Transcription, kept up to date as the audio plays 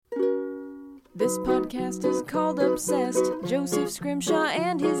This podcast is called Obsessed. Joseph Scrimshaw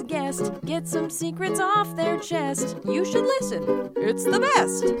and his guest get some secrets off their chest. You should listen. It's the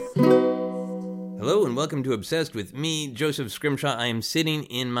best. Hello and welcome to Obsessed with me, Joseph Scrimshaw. I am sitting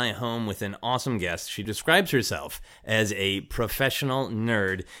in my home with an awesome guest. She describes herself as a professional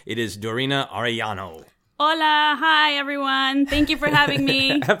nerd. It is Dorina Arellano. Hola, hi everyone. Thank you for having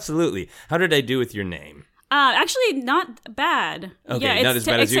me. Absolutely. How did I do with your name? Actually, not bad. Okay, yeah, not as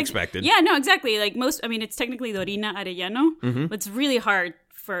bad as you expected. Yeah, no, exactly. Like it's technically Dorina Arellano, but it's really hard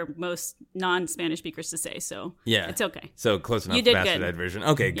for most non-Spanish speakers to say, so yeah, it's okay. So close enough, you did bastardized good. version.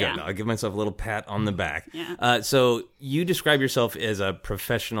 Okay, good. Yeah. I'll give myself a little pat on the back. Yeah. So you describe yourself as a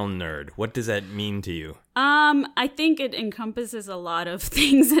professional nerd. What does that mean to you? I think it encompasses a lot of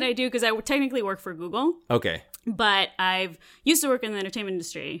things that I do, because I technically work for Google. Okay. But I've used to work in the entertainment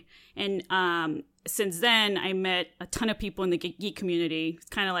industry, and since then, I met a ton of people in the geek community. It's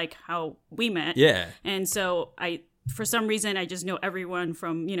kind of like how we met. Yeah. And so for some reason, I just know everyone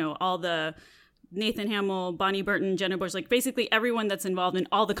from, all the Nathan Hamill, Bonnie Burton, Jenna Bush, like basically everyone that's involved in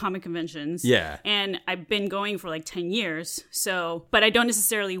all the comic conventions. Yeah. And I've been going for like 10 years. So, but I don't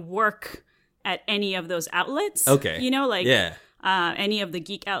necessarily work at any of those outlets. Okay. Yeah. Any of the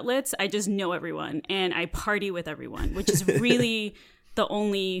geek outlets. I just know everyone and I party with everyone, which is really the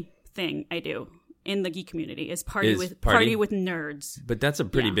only thing I do in the geek community is party with nerds. But that's a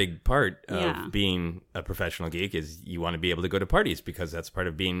pretty big part of being a professional geek, is you want to be able to go to parties, because that's part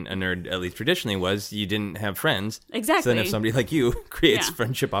of being a nerd, at least traditionally, was you didn't have friends. Exactly. So then if somebody like you creates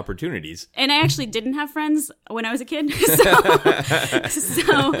friendship opportunities. And I actually didn't have friends when I was a kid.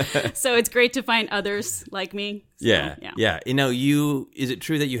 So it's great to find others like me. So, yeah. Is it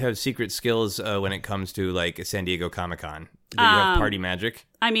true that you have secret skills when it comes to like San Diego Comic-Con? That you have party magic?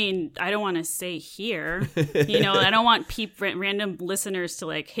 I mean, I don't want to say here. I don't want random listeners to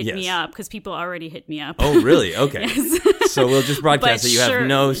like hit me up, because people already hit me up. Oh, really? Okay. Yes. So we'll just broadcast that you have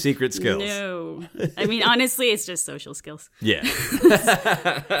no secret skills. No. I mean, honestly, it's just social skills. Yeah.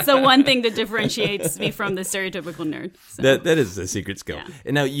 So one thing that differentiates me from the stereotypical nerd. So. That is a secret skill. Yeah.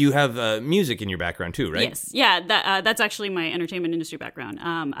 And now you have music in your background too, right? Yes. Yeah, that's actually my entertainment industry background.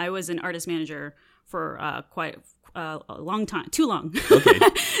 I was an artist manager for quite a long time, too long. Okay.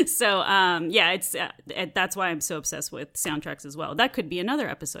 So, it's that's why I'm so obsessed with soundtracks as well. That could be another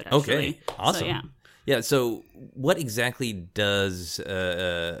episode, actually. Okay, awesome. So, yeah. Yeah, so what exactly does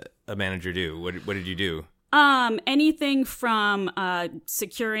a manager do? What did you do? Anything from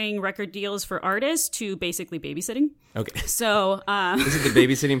securing record deals for artists to basically babysitting. Okay. So, is it the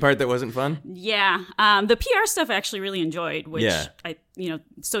babysitting part that wasn't fun? Yeah. The PR stuff I actually really enjoyed, which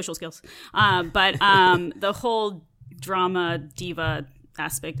social skills. But the whole drama diva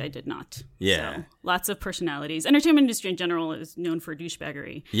aspect I did not. Yeah. So, lots of personalities. Entertainment industry in general is known for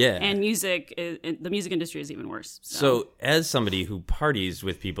douchebaggery. Yeah. And the music industry is even worse. So as somebody who parties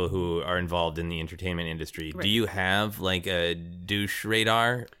with people who are involved in the entertainment industry, do you have like a douche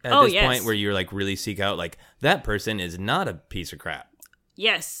radar at this point where you're like really seek out like that person is not a piece of crap?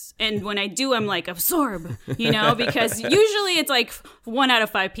 Yes. And when I do, I'm like, absorb, because usually it's like 1 out of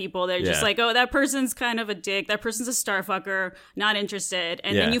 5 people. They're just like, oh, that person's kind of a dick. That person's a starfucker, not interested.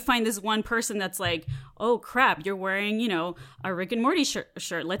 And then you find this one person that's like, oh, crap, you're wearing, a Rick and Morty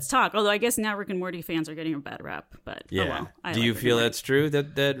shirt. Let's talk. Although I guess now Rick and Morty fans are getting a bad rap. But yeah. Oh well. Do you feel that's true,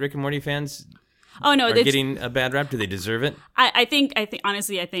 that Rick and Morty fans are getting a bad rap? Do they deserve it? I think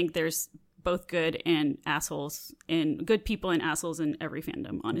honestly, I think there's both good and assholes, and good people and assholes in every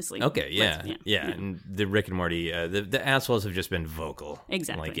fandom, honestly. Okay, yeah. And the Rick and Morty, the assholes have just been vocal.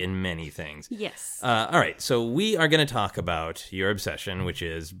 Exactly. Like in many things. Yes. All right, so we are going to talk about your obsession, which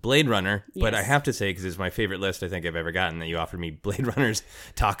is Blade Runner. Yes. But I have to say, because it's my favorite list I think I've ever gotten, that you offered me Blade Runner's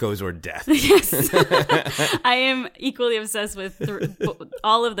Tacos or Death. Yes. I am equally obsessed with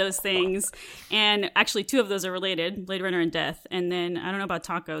all of those things. And actually, 2 of those are related, Blade Runner and Death. And then, I don't know about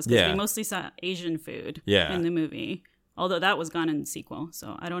tacos, because we mostly saw Asian food in the movie. Although that was gone in the sequel,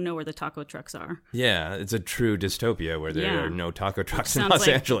 so I don't know where the taco trucks are. Yeah, it's a true dystopia where there are no taco trucks in Sounds Los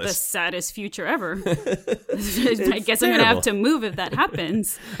like Angeles. The saddest future ever. I guess I'm going to have to move if that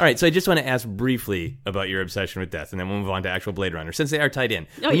happens. All right, so I just want to ask briefly about your obsession with death, and then we'll move on to actual Blade Runner, since they are tied in.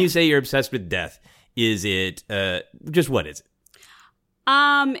 When you say you're obsessed with death, is it just what is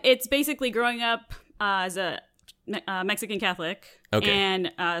it? It's basically growing up as a Mexican Catholic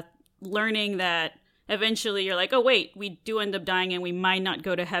and learning that eventually you're like, oh, wait, we do end up dying and we might not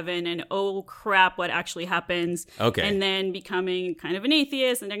go to heaven. And oh, crap, what actually happens? Okay. And then becoming kind of an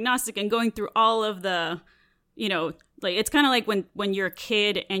atheist and agnostic and going through all of the, Like, it's kind of like when you're a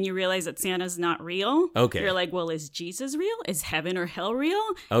kid and you realize that Santa's not real. Okay. You're like, well, is Jesus real? Is heaven or hell real?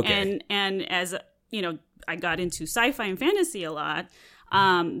 Okay. And as, you know, I got into sci-fi and fantasy a lot,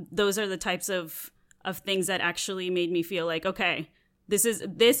 those are the types of things that actually made me feel like, okay,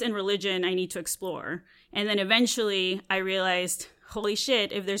 this and religion I need to explore. And then eventually I realized, holy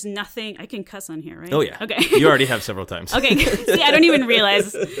shit, if there's nothing, I can cuss on here, right? Oh, yeah. Okay. You already have several times. Okay. See, I don't even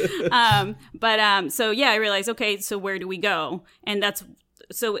realize. So yeah, I realized, okay, so where do we go? And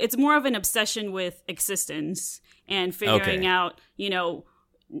so it's more of an obsession with existence and figuring out, you know,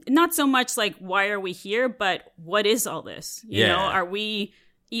 not so much like, why are we here, but what is all this? You know, are we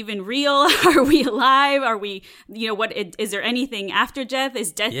even real? Are we alive? Are we, you know, what, is there anything after death?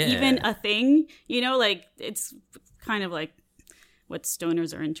 Is death even a thing? You know, like, it's kind of like what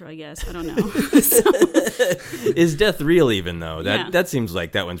stoners are into, I guess. I don't know. Is death real even, though? That seems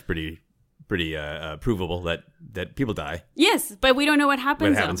like that one's pretty provable that people die. Yes, but we don't know what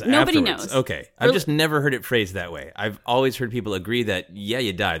happens Nobody knows. Okay. I've just never heard it phrased that way. I've always heard people agree that, yeah,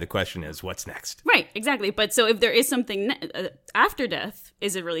 you die. The question is, what's next? Right, exactly. But so if there is something after death,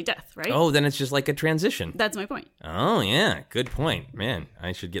 is it really death, right? Oh, then it's just like a transition. That's my point. Oh, yeah. Good point. Man,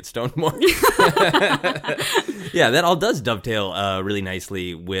 I should get stoned more. Yeah, that all does dovetail really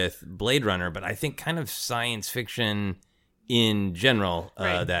nicely with Blade Runner, but I think kind of science fiction in general,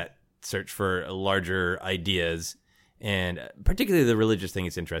 that search for larger ideas, and particularly the religious thing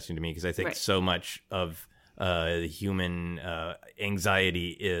is interesting to me because I think so much of human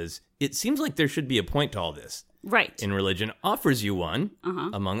anxiety is, it seems like there should be a point to all this. Right. And religion offers you one,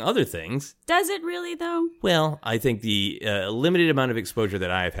 among other things. Does it really, though? Well, I think the limited amount of exposure that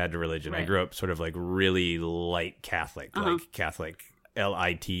I've had to religion, I grew up sort of like really light Catholic, like Catholic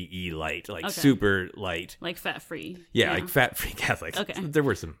LITE light, like super light. Like fat-free. Yeah, like fat-free Catholics. Okay. There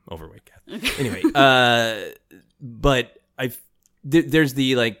were some overweight Catholics. Okay. Anyway, but there's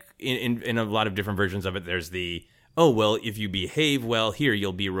the, like, in a lot of different versions of it, there's the, oh, well, if you behave well here,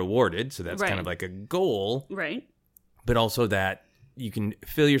 you'll be rewarded. So that's kind of like a goal. Right. But also that you can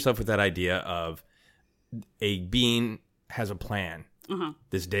fill yourself with that idea of a being has a plan.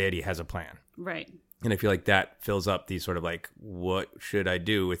 This deity has a plan. Right. And I feel like that fills up these sort of like, what should I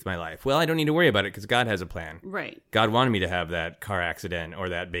do with my life? Well, I don't need to worry about it because God has a plan. Right. God wanted me to have that car accident or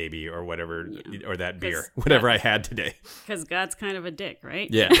that baby or whatever, or that beer, whatever I had today. Because God's kind of a dick,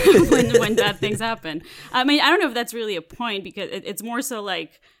 right? Yeah. when bad things happen. I mean, I don't know if that's really a point because it's more so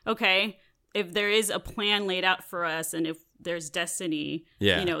like, okay, if there is a plan laid out for us and if there's destiny,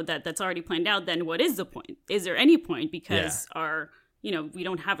 you know, that's already planned out, then what is the point? Is there any point? Because you know, we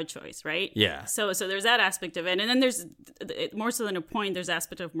don't have a choice, right? Yeah. So there's that aspect of it. And then there's, more so than a point, there's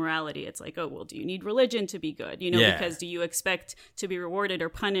aspect of morality. It's like, oh, well, do you need religion to be good? You know, because do you expect to be rewarded or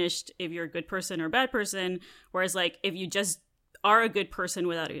punished if you're a good person or a bad person? Whereas, like, if you just are a good person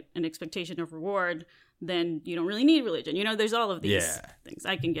without an expectation of reward, then you don't really need religion. You know, there's all of these things.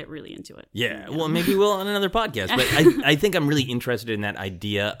 I can get really into it. Yeah. Well, maybe we'll on another podcast. But I think I'm really interested in that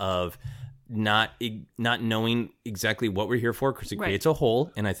idea of not knowing exactly what we're here for because it creates a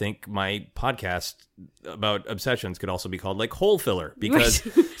hole. And I think my podcast about obsessions could also be called like hole filler because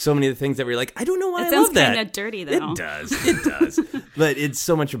so many of the things that we're like, I don't know why I love that. It sounds kind of dirty though. It does. But it's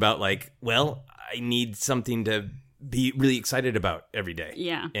so much about like, well, I need something to be really excited about every day.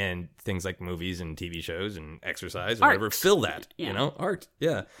 Yeah. And things like movies and TV shows and exercise and whatever fill that, you know, art.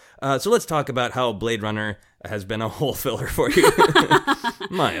 Yeah. So let's talk about how Blade Runner has been a hole filler for you.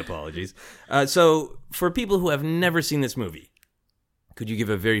 My apologies. So for people who have never seen this movie, could you give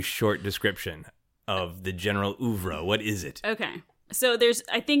a very short description of the general oeuvre? What is it? Okay. So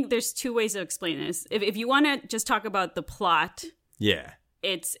I think there's two ways to explain this. If you want to just talk about the plot. Yeah.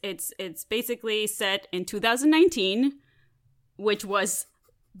 It's basically set in 2019, which was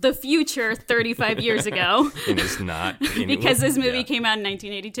the future 35 years ago. And it's not. Because this movie came out in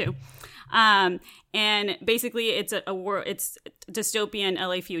 1982. And basically it's a dystopian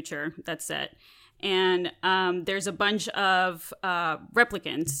LA future that's set. And there's a bunch of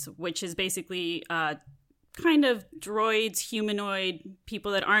replicants, which is basically kind of droids, humanoid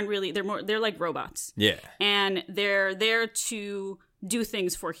people that aren't really, they're like robots. Yeah. And they're there to do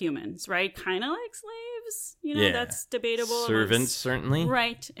things for humans, right? Kind of like slaves, you know, that's debatable. Servants, certainly.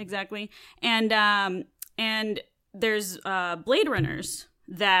 Right, exactly. And there's Blade Runners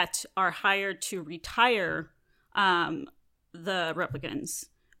that are hired to retire the replicants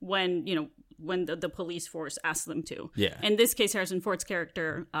when the police force asks them to. Yeah. In this case, Harrison Ford's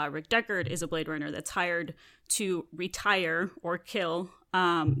character, Rick Deckard, is a Blade Runner that's hired to retire or kill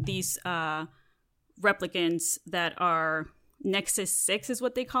these replicants that are Nexus 6 is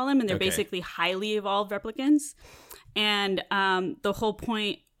what they call them, and they're basically highly evolved replicants. And the whole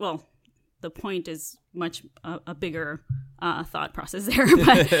point, well, the point is much a bigger thought process there.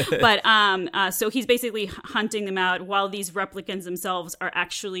 But so he's basically hunting them out while these replicants themselves are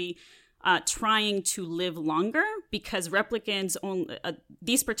actually trying to live longer, because replicants,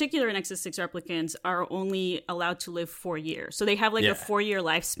 these particular Nexus 6 replicants are only allowed to live 4 years. So they have like a 4-year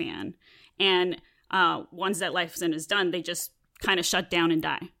lifespan. And once that lifespan is done, they just kind of shut down and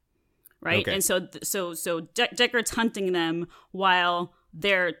die. Right. Okay. And so Deckard's hunting them while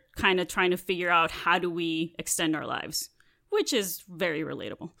they're kind of trying to figure out how do we extend our lives, which is very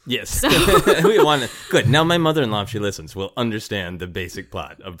relatable. Yes. So. We want to. Good. Now my mother-in-law, if she listens, will understand the basic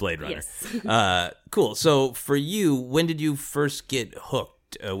plot of Blade Runner. Yes. Cool. So for you, when did you first get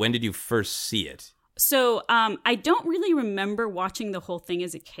hooked? When did you first see it? So I don't really remember watching the whole thing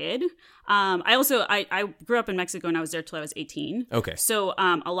as a kid. I grew up in Mexico and I was there till I was 18. Okay. So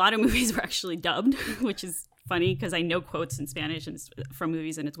a lot of movies were actually dubbed, which is funny because I know quotes in Spanish and from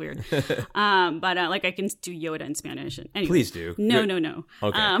movies and it's weird. But like I can do Yoda in Spanish. Anyway, please do. No.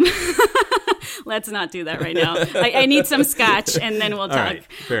 Okay. Let's not do that right now. I need some scotch and then we'll talk. All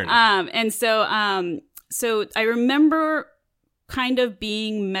right. Fair enough. And so I remember kind of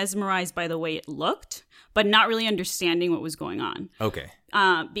being mesmerized by the way it looked, but not really understanding what was going on. Okay.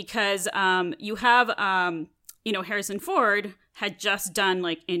 Because you have, Harrison Ford had just done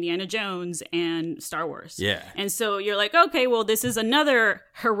like Indiana Jones and Star Wars. Yeah. And so you're like, okay, well, this is another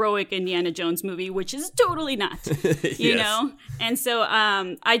heroic Indiana Jones movie, which is totally not, you know? And so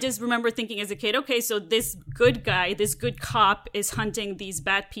I just remember thinking as a kid, okay, so this good guy, this good cop is hunting these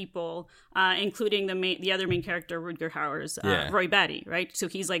bad people, including the other main character, Rutger Hauer's Roy Batty, right? So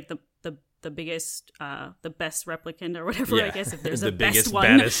he's like the biggest, the best replicant or whatever, I guess, if there's the a biggest, best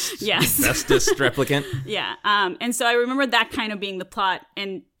one. Baddest, yes. bestest replicant. Yeah. And so I remember that kind of being the plot.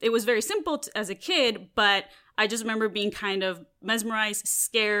 And it was very simple as a kid, but I just remember being kind of mesmerized,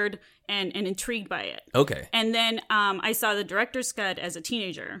 scared, and intrigued by it. Okay. And then I saw the director's cut as a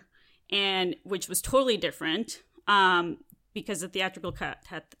teenager, and which was totally different. Because the theatrical cut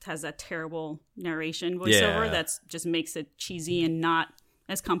has that terrible narration voiceover that just makes it cheesy and not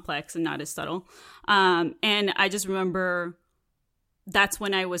as complex and not as subtle. And I just remember that's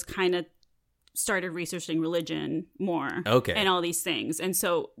when I was kind of started researching religion more. Okay. And all these things. And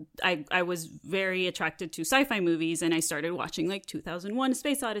so I was very attracted to sci-fi movies, and I started watching like 2001: A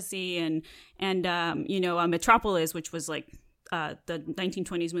Space Odyssey and Metropolis, which was like the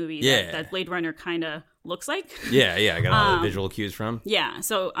 1920s movie that Blade Runner kind of looks like. Yeah, I got all the visual cues from. Yeah,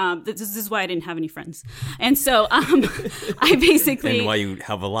 so this is why I didn't have any friends. And so I basically... And why you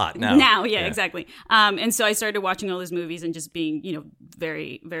have a lot now. Now, yeah, exactly. And so I started watching all these movies and just being,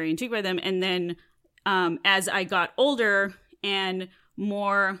 very, very intrigued by them. And then as I got older and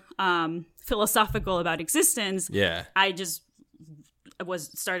more philosophical about existence, I just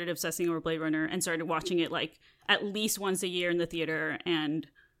started obsessing over Blade Runner and started watching it like at least once a year in the theater, and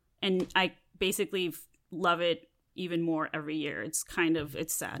I basically love it even more every year. It's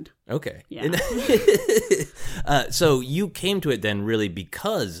sad. Okay. Yeah. So you came to it then really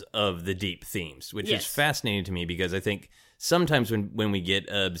because of the deep themes, which is fascinating to me, because I think sometimes when we get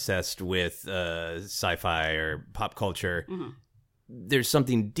obsessed with sci-fi or pop culture, there's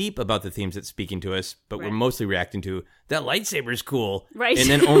something deep about the themes that's speaking to us, but we're mostly reacting to, that lightsaber's cool. Right. And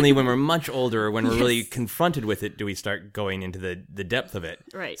then only when we're much older, when we're really confronted with it, do we start going into the depth of it.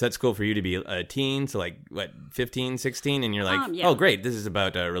 Right. So that's cool for you to be a teen, so like, 15, 16, and you're like, oh, great, this is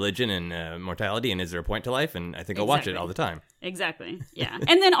about religion and mortality, and is there a point to life? And I think I'll watch it all the time. Exactly. Yeah.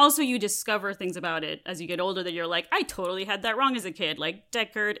 And then also you discover things about it as you get older that you're like, I totally had that wrong as a kid. Like,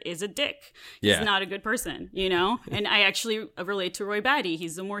 Deckard is a dick. He's not a good person, And I actually relate to Roy Batty.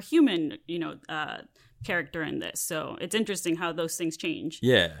 He's a more human, character in this. So it's interesting how those things change.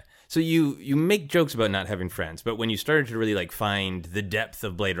 Yeah. So you make jokes about not having friends, but when you started to really find the depth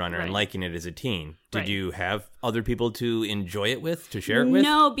of Blade Runner and liking it as a teen, did you have other people to enjoy it with, to share it with?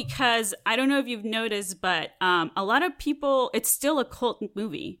 No, because I don't know if you've noticed, but a lot of people, it's still a cult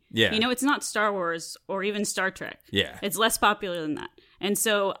movie. Yeah. It's not Star Wars or even Star Trek. Yeah. It's less popular than that. And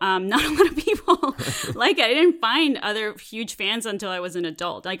so not a lot of people like it. I didn't find other huge fans until I was an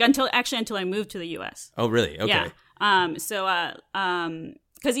adult. Until I moved to the US. Oh, really? Okay. Yeah.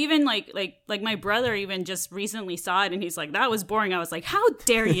 Because even like my brother even just recently saw it and he's like, that was boring. I was like, how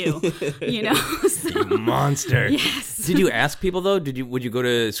dare you? So, you monster. Yes. Did you ask people though? Would you go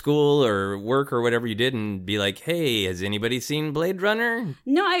to school or work or whatever you did and be like, hey, has anybody seen Blade Runner?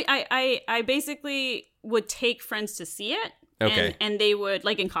 No, I basically would take friends to see it. Okay. And they would,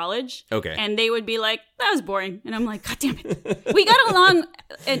 like in college. Okay. And they would be like, that was boring. And I'm like, God damn it. We got along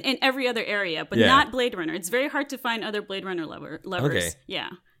in every other area, but not Blade Runner. It's very hard to find other Blade Runner lovers. Okay. Yeah.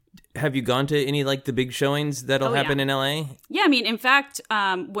 Have you gone to any, like, the big showings that'll happen in LA? Yeah, I mean, in fact,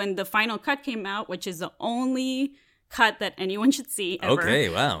 when the final cut came out, which is the only cut that anyone should see ever. Okay,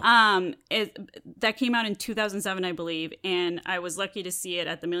 wow. That came out in 2007, I believe, and I was lucky to see it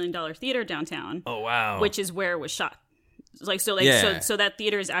at the $1 Million Theater downtown. Oh, wow. Which is where it was shot. So that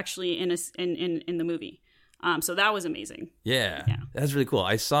theater is actually in the movie. So that was amazing. Yeah, that's really cool.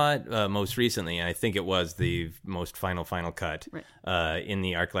 I saw it most recently, and I think it was the most final cut in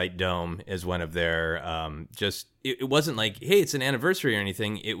the ArcLight Dome as one of their it wasn't like, hey, it's an anniversary or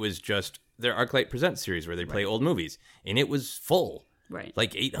anything. It was just their ArcLight Presents series where they play old movies, and it was full,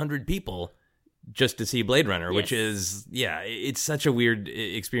 like 800 people just to see Blade Runner, which is it's such a weird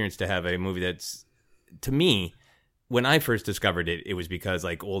experience to have a movie that's, to me, when I first discovered it, it was because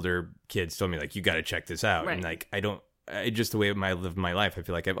like older kids told me like, you got to check this out. And like, just the way I live my life, I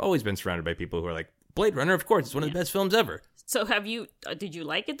feel like I've always been surrounded by people who are like, Blade Runner, of course, it's one of the best films ever. So did you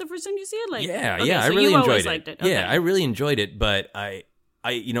like it the first time you see it? Like, I really enjoyed it. Okay. Yeah, I really enjoyed it, but I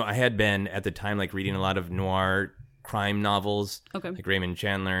had been at the time like reading a lot of noir crime novels, like Raymond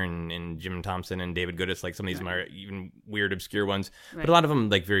Chandler and Jim Thompson and David Goodis, like some of these are even weird, obscure ones. But a lot of them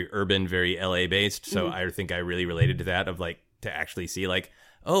like very urban, very LA based. So I think I really related to that, of like to actually see like,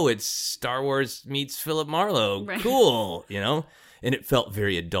 oh, it's Star Wars meets Philip Marlowe. Cool, And it felt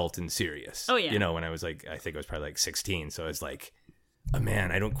very adult and serious. Oh, yeah. When I was like, I think I was probably like 16. So I was like, oh,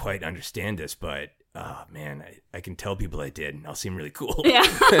 man, I don't quite understand this, but man, I can tell people I did, and I'll seem really cool. Yeah.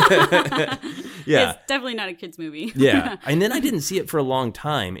 It's definitely not a kid's movie. Yeah. And then I didn't see it for a long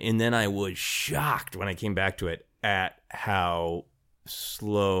time, and then I was shocked when I came back to it at how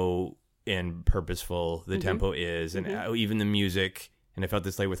slow and purposeful the tempo is, and how even the music. And I felt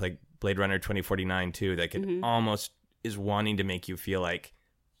this way with like Blade Runner 2049 too, that could almost is wanting to make you feel like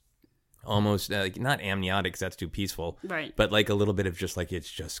almost like not amniotic, because that's too peaceful, right? But like a little bit of just like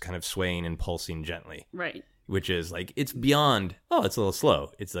it's just kind of swaying and pulsing gently, right? Which is like it's beyond. Oh, it's a little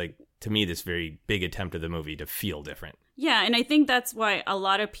slow. It's like, to me, this very big attempt of the movie to feel different. Yeah, and I think that's why a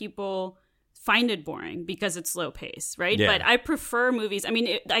lot of people find it boring, because it's slow pace, right? Yeah. But I prefer movies. I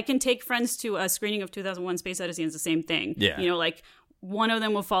mean, I can take friends to a screening of 2001: Space Odyssey, and it's the same thing. Yeah, like. One of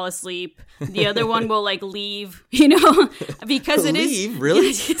them will fall asleep. The other one will like leave, because it is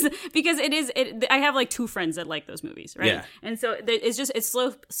really because it is. I have like two friends that like those movies, right? Yeah. And so it's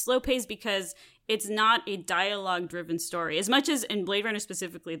slow paced because it's not a dialogue driven story. As much as in Blade Runner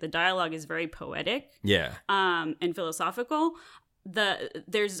specifically, the dialogue is very poetic, and philosophical.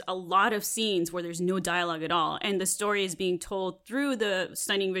 There's a lot of scenes where there's no dialogue at all, and the story is being told through the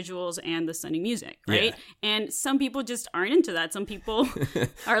stunning visuals and the stunning music, right? Yeah. And some people just aren't into that. Some people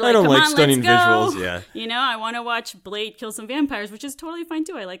are like, "Come on, stunning let's go." Yeah, I want to watch Blade kill some vampires, which is totally fine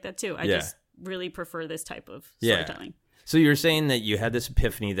too. I like that too. I just really prefer this type of storytelling. So you're saying that you had this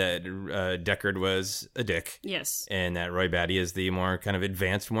epiphany that Deckard was a dick, yes, and that Roy Batty is the more kind of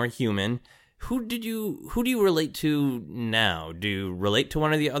advanced, more human. Who do you relate to now? Do you relate to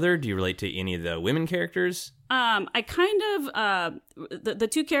one or the other? Do you relate to any of the women characters? I kind of the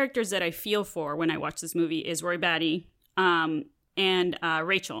two characters that I feel for when I watch this movie is Roy Batty and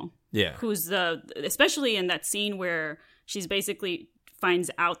Rachel. Yeah, who's especially in that scene where she's basically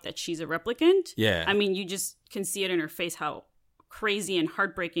finds out that she's a replicant. Yeah, I mean, you just can see it in her face how crazy and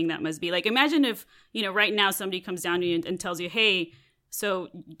heartbreaking that must be. Like, imagine if right now somebody comes down to you and tells you, "Hey, so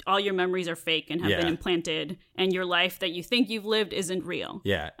all your memories are fake and have been implanted, and your life that you think you've lived isn't real."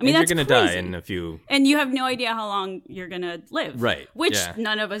 Yeah, I mean, you're going to die in a few... And you have no idea how long you're going to live. Right. Which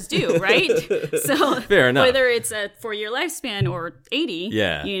none of us do, right? So fair enough. Whether it's a 4-year lifespan or 80,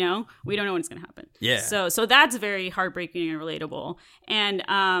 we don't know when it's going to happen. Yeah. So that's very heartbreaking and relatable. And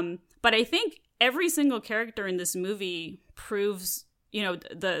but I think every single character in this movie proves,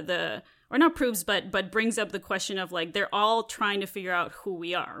 or not proves, but brings up the question of like, they're all trying to figure out who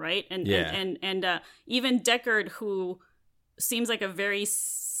we are, right? And even Deckard, who seems like a very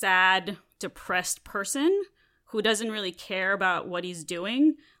sad, depressed person who doesn't really care about what he's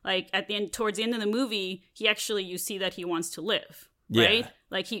doing. Like towards the end of the movie, you see that he wants to live, right?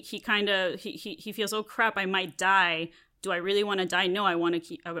 Like he feels, oh crap, I might die. Do I really want to die? No, I want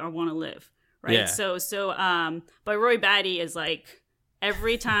to live, right? Yeah. So but Roy Batty is like,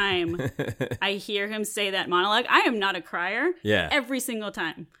 every time I hear him say that monologue, I am not a crier. Yeah. Every single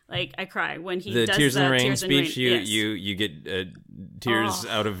time, like I cry when he does the Tears in the Rain speech. You get tears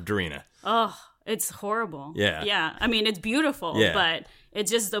out of Dorina. Oh, it's horrible. Yeah. Yeah. I mean, it's beautiful, but it's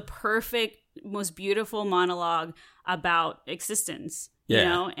just the perfect, most beautiful monologue. about existence, Yeah. you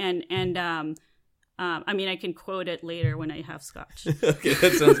know, and I mean, I can quote it later when I have scotch. Okay,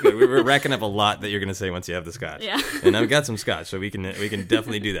 that sounds good. We were racking up a lot that you're going to say once you have the scotch. Yeah. And I've got some scotch, so we can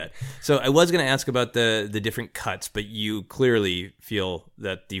definitely do that. So I was going to ask about the different cuts, but you clearly feel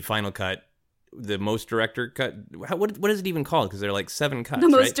that the final cut, the most director cut, what is it even called? Because there are like 7 cuts, The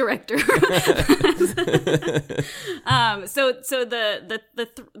most right? director. So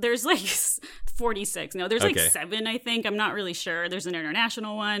there's like 46. No, there's like Okay. 7, I think. I'm not really sure. There's an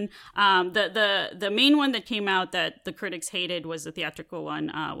international one. The main one that came out that the critics hated was the theatrical one,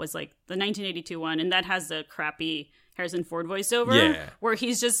 was like the 1982 one, and that has the crappy Harrison Ford voiceover, where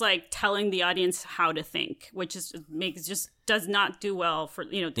he's just like telling the audience how to think, which does not do well for,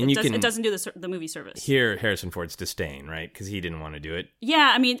 you know, it doesn't do the movie service. Hear Harrison Ford's disdain, right? Because he didn't want to do it.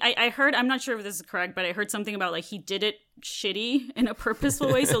 Yeah, I mean, I heard, I'm not sure if this is correct, but I heard something about like he did it shitty in a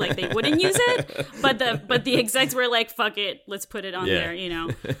purposeful way, so like they wouldn't use it. But the execs were like, fuck it, let's put it on there, you know.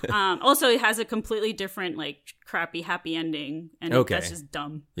 Also, it has a completely different like crappy happy ending, and that's just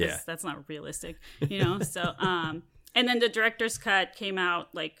dumb. Yeah, that's not realistic, you know. So and then the director's cut came out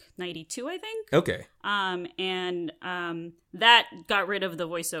like 92, I think. Okay. And that got rid of the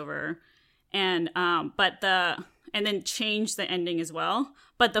voiceover, and then changed the ending as well.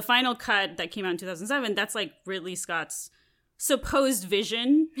 But the final cut that came out in 2007, that's like Ridley Scott's supposed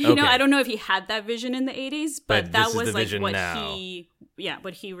vision. You know, I don't know if he had that vision in the 80s, but that was like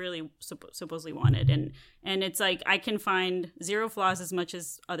what he really supposedly wanted. And it's like, I can find zero flaws as much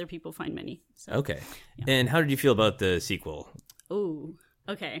as other people find many. So, okay. Yeah. And how did you feel about the sequel? Ooh.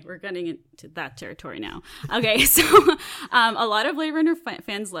 Okay, we're getting into that territory now. Okay, so a lot of Blade Runner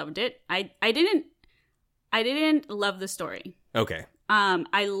fans loved it. I didn't love the story. Okay.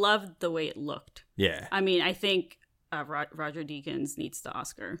 I loved the way it looked. Yeah. I mean, I think Roger Deakins needs the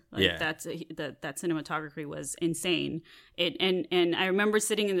Oscar. Like, that cinematography was insane. And I remember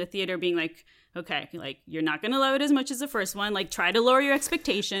sitting in the theater being like, okay, like, you're not gonna love it as much as the first one. Like, try to lower your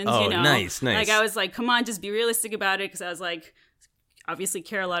expectations. Oh, you know? nice. Like, I was like, come on, just be realistic about it, because I was like, obviously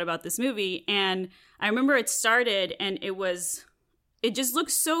care a lot about this movie. And I remember it started, and it just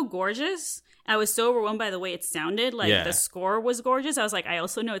looked so gorgeous. I was so overwhelmed by the way it sounded. Like, the score was gorgeous. I was like, I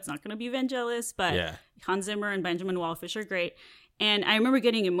also know it's not going to be Vangelis, but Hans Zimmer and Benjamin Wallfisch are great. And I remember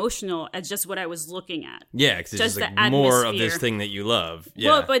getting emotional at just what I was looking at. Yeah, because it's just like more of this thing that you love.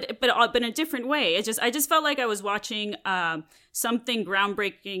 Yeah. Well, but in a different way. I just felt like I was watching something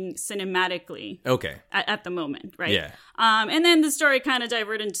groundbreaking cinematically. Okay. At the moment, right? Yeah. And then the story kind of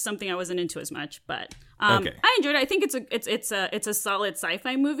diverted into something I wasn't into as much, but I enjoyed it. I think it's a solid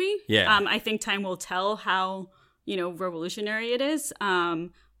sci-fi movie. Yeah. I think time will tell how, you know, revolutionary it is.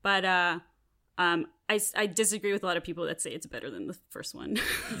 I disagree with a lot of people that say it's better than the first one.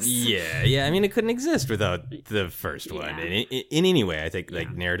 Yeah. I mean, it couldn't exist without the first one in any way. I think, like,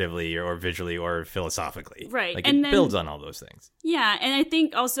 narratively or visually or philosophically, right? Like, it builds on all those things. Yeah, and I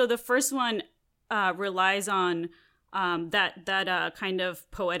think also the first one relies on that kind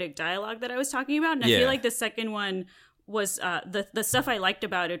of poetic dialogue that I was talking about, and I feel like the second one was the stuff I liked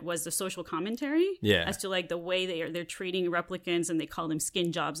about it was the social commentary as to like the way they're treating replicants, and they call them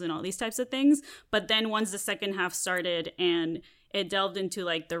skin jobs and all these types of things. But then once the second half started and it delved into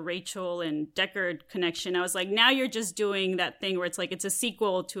like the Rachel and Deckard connection, I was like, now you're just doing that thing where it's like it's a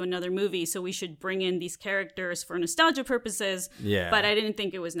sequel to another movie, so we should bring in these characters for nostalgia purposes. Yeah. But I didn't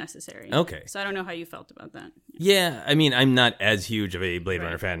think it was necessary. Okay. So I don't know how you felt about that. Yeah, I mean, I'm not as huge of a Blade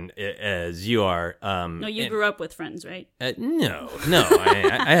Runner fan as you are. No, you grew up with friends, right? No.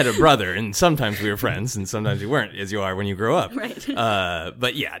 I had a brother, and sometimes we were friends, and sometimes we weren't, as you are when you grow up. Right.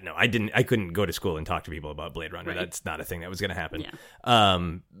 But yeah, no, I couldn't go to school and talk to people about Blade Runner. Right. That's not a thing that was going to happen. Yeah.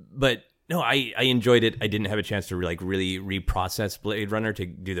 But no, I enjoyed it. I didn't have a chance to really reprocess Blade Runner to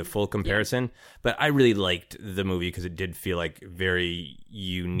do the full comparison, but I really liked the movie because it did feel like very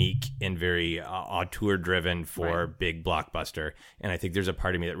unique and very auteur-driven for big blockbuster. And I think there's a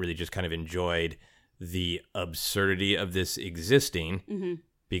part of me that really just kind of enjoyed the absurdity of this existing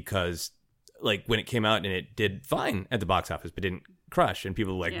because, like, when it came out and it did fine at the box office, but didn't crush, and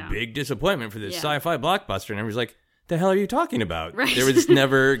people were like, big disappointment for this sci-fi blockbuster, and everyone's like, the hell are you talking about? Right.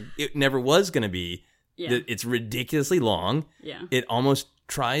 It never was going to be. Yeah. It's ridiculously long. Yeah. It almost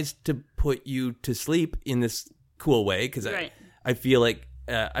tries to put you to sleep in this cool way because I feel like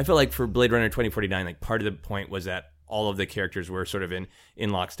for Blade Runner 2049, like, part of the point was that all of the characters were sort of in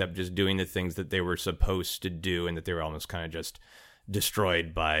lockstep, just doing the things that they were supposed to do, and that they were almost kind of just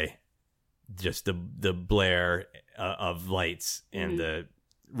destroyed by just the blare of lights and the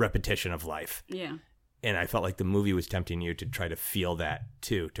repetition of life. Yeah. And I felt like the movie was tempting you to try to feel that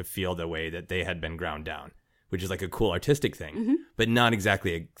too, to feel the way that they had been ground down, which is like a cool artistic thing, but not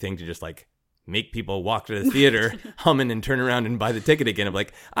exactly a thing to just like make people walk to the theater humming and turn around and buy the ticket again. I'm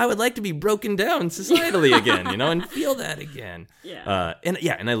like, I would like to be broken down societally again, and feel that again. Yeah.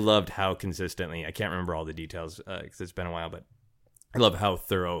 And I loved how consistently, I can't remember all the details because it's been a while, but I love how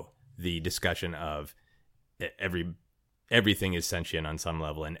thorough the discussion of everything is sentient on some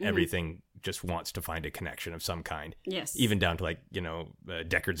level, and everything just wants to find a connection of some kind. Yes. Even down to like,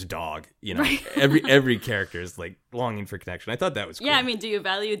 Deckard's dog, Right. every character is like longing for connection. I thought that was cool. Yeah, I mean, do you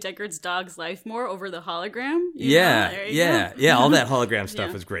value Deckard's dog's life more over the hologram? Yeah. All that hologram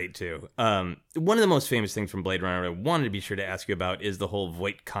stuff was great too. One of the most famous things from Blade Runner I wanted to be sure to ask you about is the whole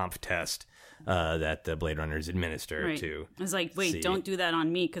Voight-Kampff test that the Blade Runners administer to. I was like, wait, don't do that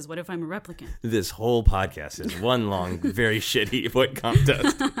on me, because what if I'm a replicant? This whole podcast is one long, very shitty Voight-Kampff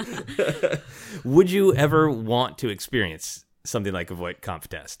test. Would you ever want to experience something like a Voight-Kampff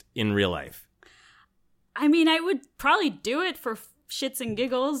test in real life? I mean, I would probably do it for shits and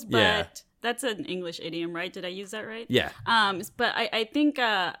giggles, but that's an English idiom, right? Did I use that right? Yeah. But I think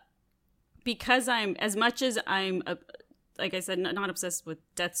because as much as I'm, like I said, not obsessed with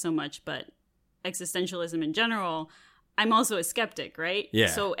death so much, but existentialism in general, I'm also a skeptic, right? Yeah.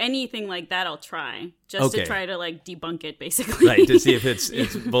 So anything like that, I'll try to try to like debunk it, basically. Right, to see if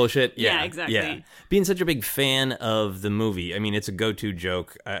it's bullshit. Yeah, exactly. Yeah. Being such a big fan of the movie, I mean, it's a go-to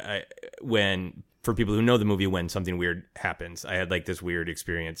joke for people who know the movie when something weird happens. I had like this weird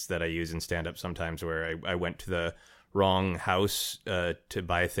experience that I use in stand-up sometimes where I went to the wrong house to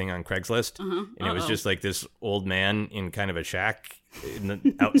buy a thing on Craigslist, and it was just like this old man in kind of a shack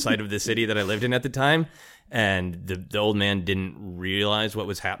outside of the city that I lived in at the time, and the old man didn't realize what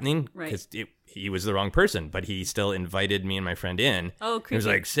was happening because he was the wrong person, but he still invited me and my friend in. Oh, creepy. He was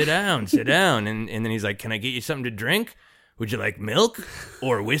like, sit down, and then he's like, can I get you something to drink? Would you like milk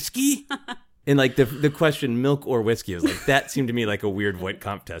or whiskey? And like the question milk or whiskey was like, that seemed to me like a weird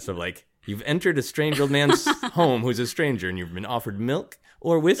Voight-Kampff test of like, you've entered a strange old man's home who's a stranger, and you've been offered milk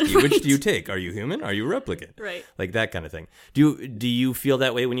or whiskey. Right. Which do you take? Are you human? Are you a replicant? Right. Like that kind of thing. Do you feel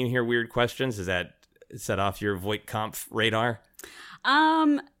that way when you hear weird questions? Does that set off your Voight-Kampff radar?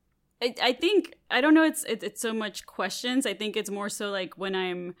 I think, I don't know, it's so much questions. I think it's more so like when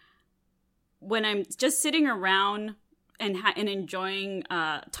I'm just sitting around and enjoying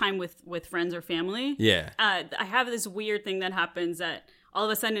time with friends or family. Yeah. I have this weird thing that happens that all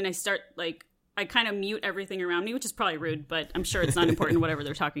of a sudden I start like, I kind of mute everything around me, which is probably rude, but I'm sure it's not important, whatever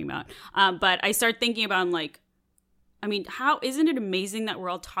they're talking about. But I start thinking about, like, I mean, how isn't it amazing that we're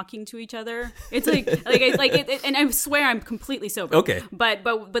all talking to each other? It's and I swear I'm completely sober. Okay. But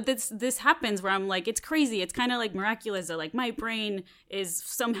this happens where I'm like, it's crazy. It's kind of like miraculous that like my brain is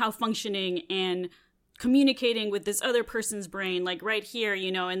somehow functioning and communicating with this other person's brain, like right here,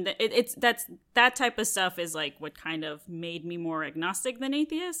 and that type of stuff is like what kind of made me more agnostic than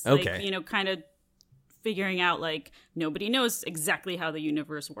atheist. Okay. Like, kind of figuring out like nobody knows exactly how the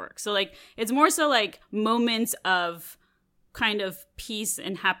universe works. So like it's more so like moments of kind of peace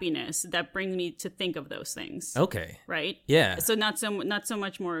and happiness that bring me to think of those things. Okay. Right? Yeah. So not so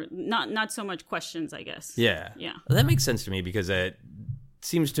much questions, I guess. Yeah. Yeah. Well, that makes sense to me because it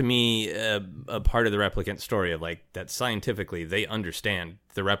seems to me a part of the replicant story of like that scientifically they understand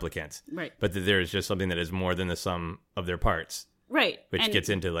the replicants. Right. But that there is just something that is more than the sum of their parts. Right. Which gets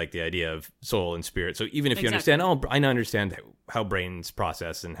into like the idea of soul and spirit. So even if you understand, I understand how brains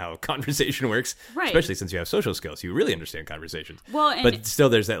process and how conversation works, right. Especially since you have social skills, you really understand conversations. Well, but still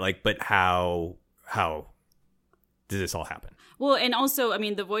there's that like, but how did this all happen? Well, and also, I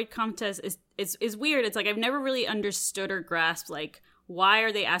mean, the Voight-Kampff test is weird. It's like I've never really understood or grasped like why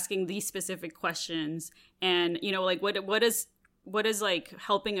are they asking these specific questions, and like what is like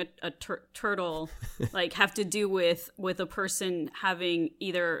helping a turtle like have to do with a person having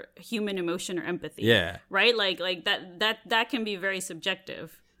either human emotion or empathy? Yeah, right. Like that can be very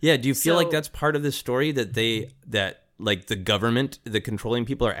subjective. Yeah. Do you feel like that's part of the story that like the government, the controlling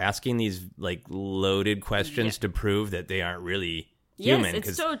people are asking these like loaded questions to prove that they aren't really human? Yes,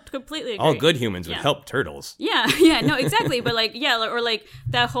 it's so completely agree. All good humans would help turtles. Yeah, no, exactly. But like, or like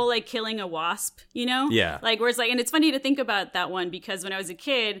that whole like killing a wasp, Yeah. Like where it's like, and it's funny to think about that one because when I was a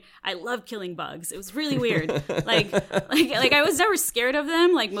kid, I loved killing bugs. It was really weird. like I was never scared of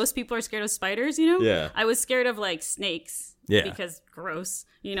them. Like most people are scared of spiders, Yeah. I was scared of like snakes. Yeah. Because gross.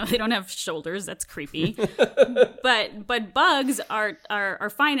 You know, they don't have shoulders. That's creepy. but bugs are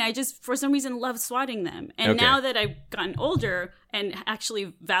fine. I just, for some reason, love swatting them. And now that I've gotten older and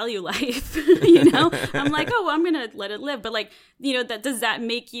actually value life, you know, I'm like, oh, well, I'm going to let it live. But like, you know, does that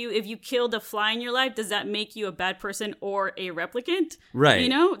make you, if you killed a fly in your life, does that make you a bad person or a replicant? Right. You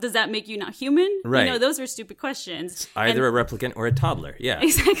know, does that make you not human? Right. You know, those are stupid questions. It's either a replicant or a toddler. Yeah.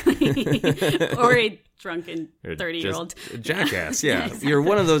 Exactly. Or a drunken 30-year-old. Jackass. Yeah. Exactly. You're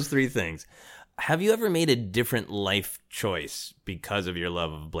one of those three things. Have you ever made a different life choice because of your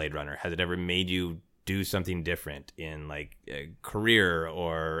love of Blade Runner? Has it ever made you do something different in like a career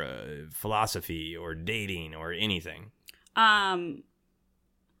or philosophy or dating or anything? I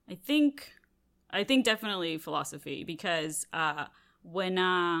think definitely philosophy, because when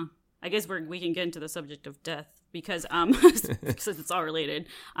I guess we can get into the subject of death because because it's all related.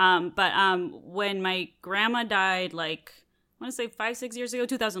 But when my grandma died, like I want to say 5-6 years ago,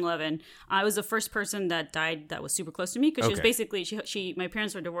 2011, I was the first person that died that was super close to me, because she was basically, she my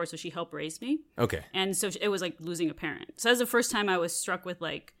parents were divorced, so she helped raise me. Okay. And so it was like losing a parent. So that was the first time I was struck with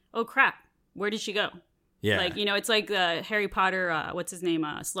like, oh crap, where did she go? Yeah. Like, you know, it's like the Harry Potter, what's his name?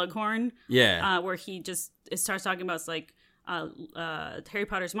 Slughorn. Yeah. Where he just starts talking about, it's like Harry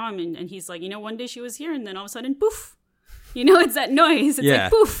Potter's mom, and he's like, you know, one day she was here, and then all of a sudden, poof. You know, it's that noise. It's like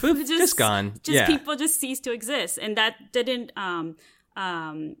poof, just gone. People just cease to exist, and that didn't.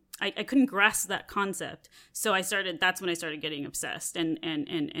 I couldn't grasp that concept, so that's when I started getting obsessed,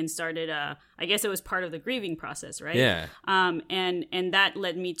 and started. I guess it was part of the grieving process, right? Yeah. And that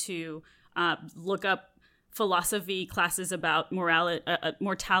led me to look up philosophy classes about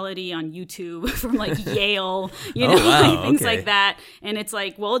mortality on YouTube from like Yale, you know, like things like that. And it's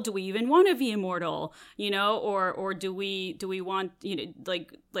like, well, do we even want to be immortal, you know, or do we want, you know,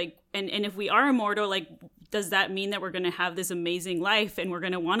 like, and if we are immortal, like, does that mean that we're going to have this amazing life and we're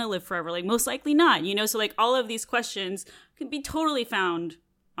going to want to live forever? Like, most likely not, you know? So like all of these questions can be totally found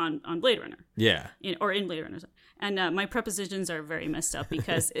on Blade Runner. Yeah. Or in Blade Runner. And my prepositions are very messed up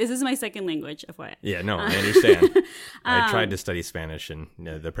because this is my second language, FYI. Yeah, no, I understand. I tried to study Spanish, and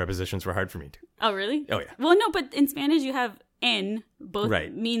the prepositions were hard for me too. Oh, really? Oh, yeah. Well, no, but in Spanish you have en, both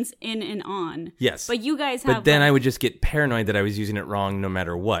means in and on. Yes. But you guys have... But then I would just get paranoid that I was using it wrong no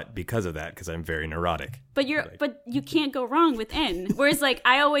matter what because of that, because I'm very neurotic. But but you can't go wrong with en. Whereas, like,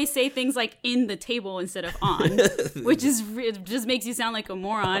 I always say things like in the table instead of on, which is it just makes you sound like a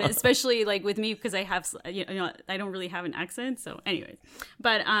moron, especially like with me, because I have, you know, I don't really have an accent. So anyways,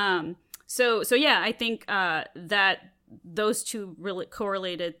 but so yeah, I think that those two really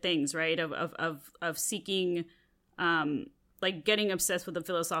correlated things, right? Of seeking, like getting obsessed with the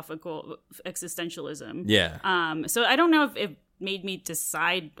philosophical existentialism. Yeah. So I don't know if it made me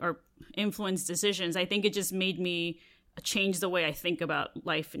decide or influence decisions. I think it just made me change the way I think about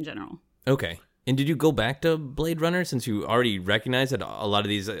life in general. Okay. And did you go back to Blade Runner, since you already recognized that a lot of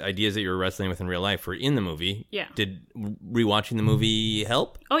these ideas that you were wrestling with in real life were in the movie? Yeah. Did rewatching the movie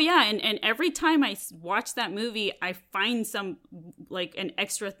help? Oh, yeah. And every time I watch that movie, I find some, like, an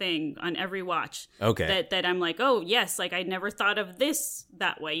extra thing on every watch. Okay. That I'm like, oh, yes, like, I never thought of this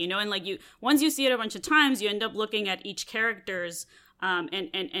that way, you know? And, like, once you see it a bunch of times, you end up looking at each character's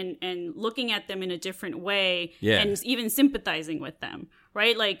and looking at them in a different way, and even sympathizing with them,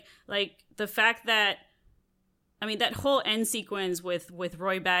 right? Like the fact that, I mean, that whole end sequence with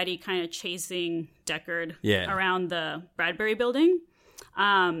Roy Batty kind of chasing Deckard around the Bradbury building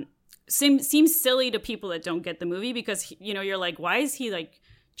seems silly to people that don't get the movie, because, you know, you're like, why is he like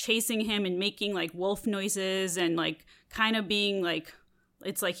chasing him and making like wolf noises and like kind of being like,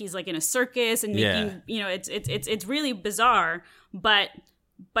 it's like he's like in a circus and making, you know, it's really bizarre, but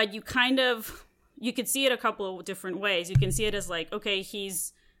you kind of, you could see it a couple of different ways. You can see it as like, okay,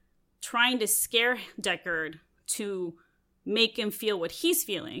 he's trying to scare Deckard to make him feel what he's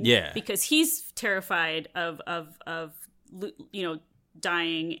feeling. Yeah. Because he's terrified of you know,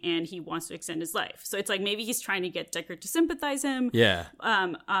 dying, and he wants to extend his life. So it's like maybe he's trying to get Deckard to sympathize him. Yeah.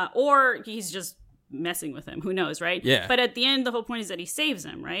 Or he's just messing with him. Who knows, right? Yeah. But at the end, the whole point is that he saves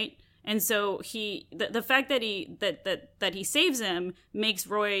him, right? And so the fact that he saves him makes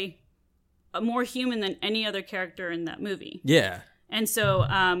Roy more human than any other character in that movie. Yeah. And so,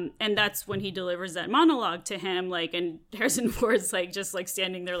 and that's when he delivers that monologue to him, like, and Harrison Ford's like just like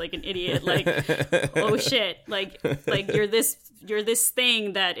standing there like an idiot, like, oh shit, like you're this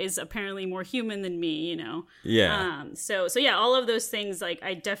thing that is apparently more human than me, you know? Yeah. So yeah, all of those things, like,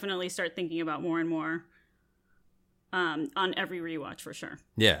 I definitely start thinking about more and more. on every rewatch for sure.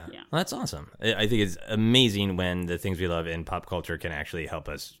 Yeah. Well, that's awesome. I think it's amazing when the things we love in pop culture can actually help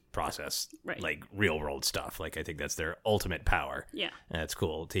us process like real world stuff. Like I think that's their ultimate power. Yeah. And it's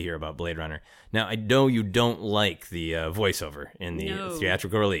cool to hear about Blade Runner. Now, I know you don't like the voiceover in the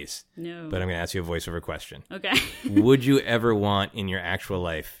theatrical release. No. But I'm going to ask you a voiceover question. Okay. Would you ever want in your actual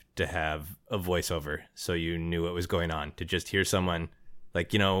life to have a voiceover so you knew what was going on? To just hear someone,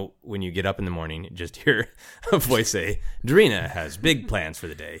 like, you know, when you get up in the morning, just hear a voice say, Dorina has big plans for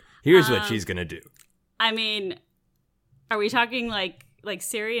the day. Here's what she's going to do. I mean, are we talking like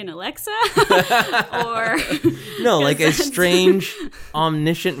Siri and Alexa? Or no, like a strange,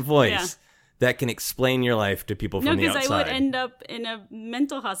 omniscient voice that can explain your life to people from the outside. No, because I would end up in a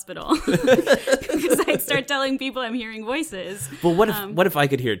mental hospital because I'd start telling people I'm hearing voices. Well, what if I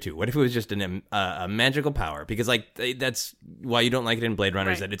could hear it too? What if it was just a magical power? Because like that's why you don't like it in Blade Runner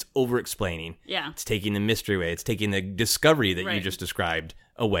is that it's over-explaining. Yeah. It's taking the mystery away. It's taking the discovery that you just described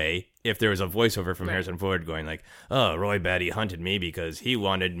away. If there was a voiceover from Harrison Ford going like, oh, Roy Batty hunted me because he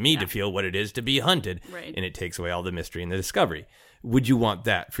wanted me to feel what it is to be hunted. Right. And it takes away all the mystery and the discovery. Would you want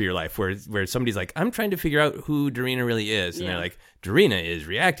that for your life where somebody's like, I'm trying to figure out who Dorina really is. And they're like, Dorina is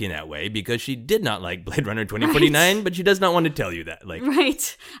reacting that way because she did not like Blade Runner 2049, but she does not want to tell you that. Like,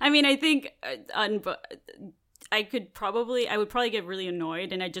 right. I mean, I think I would probably get really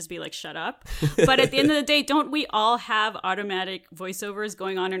annoyed and I'd just be like, shut up. But at the end of the day, don't we all have automatic voiceovers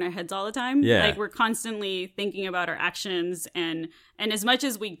going on in our heads all the time? Yeah. Like we're constantly thinking about our actions and as much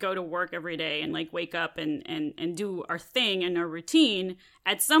as we go to work every day and like wake up and do our thing and our routine,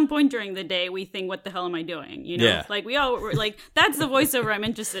 at some point during the day, we think, what the hell am I doing? You know, Yeah. like we're like, that's the voiceover I'm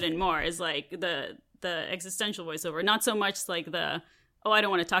interested in more is like the existential voiceover, not so much like the, oh, I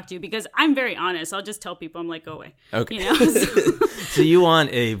don't want to talk to you because I'm very honest. I'll just tell people, I'm like, go away. Okay. You know? So you want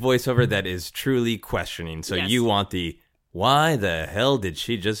a voiceover that is truly questioning. So you want the, why the hell did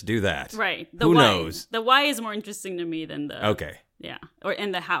she just do that? Right. Who knows? The why is more interesting to me than the... Okay. Yeah.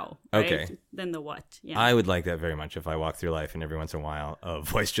 And the how. Right? Okay. Than the what. Yeah. I would like that very much if I walked through life and every once in a while a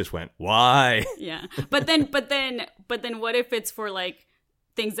voice just went, why? Yeah. But then what if it's for like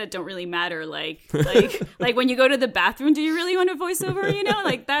things that don't really matter, like when you go to the bathroom, do you really want a voiceover? You know,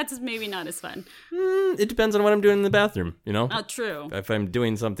 like that's maybe not as fun. It depends on what I'm doing in the bathroom, you know? Oh, true. If I'm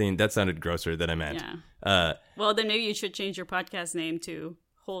doing something, that sounded grosser than I meant. Yeah. Well, then maybe you should change your podcast name to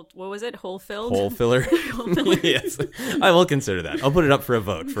what was it? Hole Filled? Hole Filler? Hole Filler. Yes. I will consider that. I'll put it up for a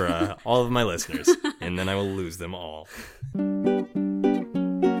vote for all of my listeners, and then I will lose them all.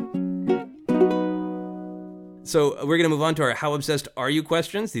 So we're going to move on to our How Obsessed Are You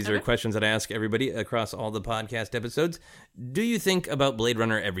questions. These are questions that I ask everybody across all the podcast episodes. Do you think about Blade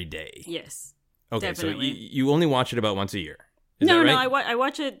Runner every day? Yes. Okay, definitely. so you only watch it about once a year. Is No, that right? I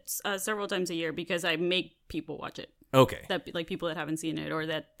watch it several times a year because I make people watch it. Okay. That like people that haven't seen it or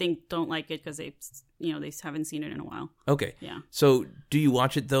that don't like it because they haven't seen it in a while. Okay. Yeah. So do you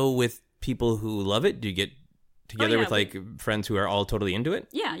watch it though with people who love it? Do you get together with like friends who are all totally into it?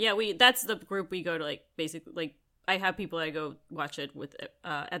 Yeah. That's the group we go to. Like basically, like I have people that I go watch it with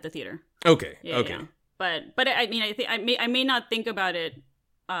at the theater. Okay. Yeah, okay. Yeah. But I mean I think I may not think about it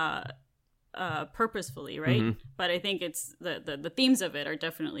purposefully, right? Mm-hmm. But I think it's the themes of it are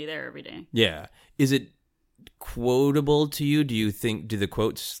definitely there every day. Yeah. Is it quotable to you? Do the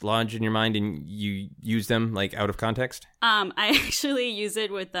quotes lodge in your mind and you use them like out of context? I actually use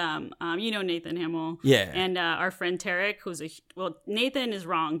it with Nathan Hamill. Yeah. And our friend Tarek, Nathan is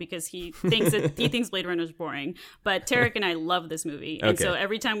wrong because he thinks Blade Runner is boring, but Tarek and I love this movie. And so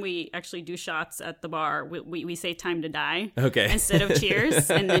every time we actually do shots at the bar, we say time to die instead of cheers,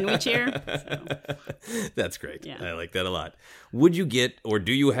 and then we cheer. So. That's great. Yeah. I like that a lot. Would you get or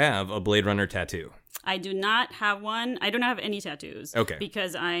do you have a Blade Runner tattoo? I do not have one. I don't have any tattoos. Okay.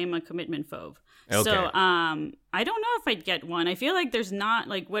 Because I'm a commitment phobe. Okay. So I don't know if I'd get one. I feel like there's not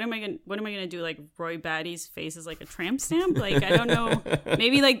like what am I gonna do? Like Roy Batty's face is like a tramp stamp. Like I don't know.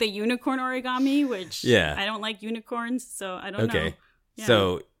 Maybe like the unicorn origami, which I don't like unicorns, so I don't know. Okay. Yeah.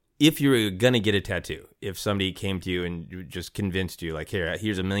 So if you were gonna get a tattoo, if somebody came to you and just convinced you, like,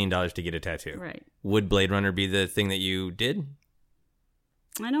 here's $1 million to get a tattoo, right? Would Blade Runner be the thing that you did?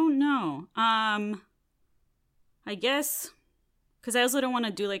 I don't know. I guess because I also don't want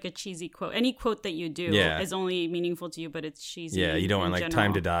to do like a cheesy quote. Any quote that you do is only meaningful to you, but it's cheesy. Yeah, you don't want like general.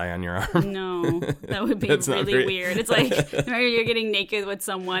 time to die on your arm. No, that would be really weird. It's like you're getting naked with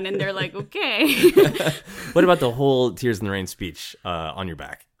someone and they're like, okay. What about the whole Tears in the Rain speech on your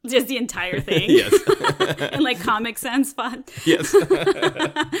back? Just the entire thing? Yes. In like Comic Sans font? Yes.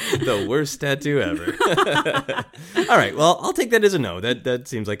 The worst tattoo ever. All right, well, I'll take that as a no. That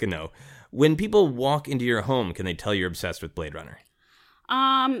seems like a no. When people walk into your home, can they tell you're obsessed with Blade Runner?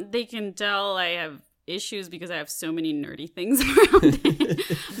 They can tell I have issues because I have so many nerdy things around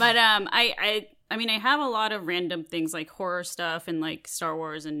it. But I mean, I have a lot of random things like horror stuff and like Star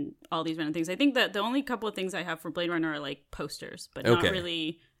Wars and all these random things. I think that the only couple of things I have for Blade Runner are like posters, but not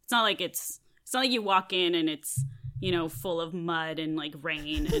really. It's not like you walk in and it's, you know, full of mud and like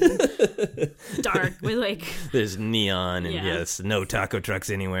rain and dark with like there's neon and yes, no taco trucks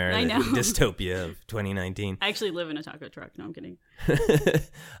anywhere. I know. Dystopia of 2019. I actually live in a taco truck. No, I'm kidding.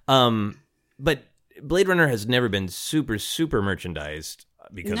 But Blade Runner has never been super merchandised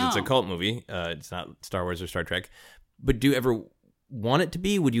because it's a cult movie. It's not Star Wars or Star Trek. But do you ever want it to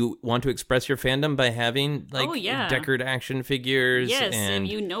be? Would you want to express your fandom by having like decorated action figures? Yes, and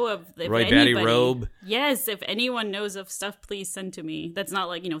if you know of Roy Batty robe. Yes, if anyone knows of stuff, please send to me. That's not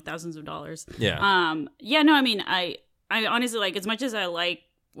like, you know, thousands of dollars. Yeah. No, I mean, I honestly, like, as much as I like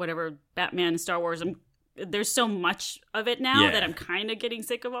whatever Batman, Star Wars, there's so much of it now that I'm kind of getting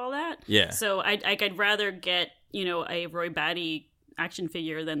sick of all that. Yeah. So I'd rather get, you know, a Roy Batty action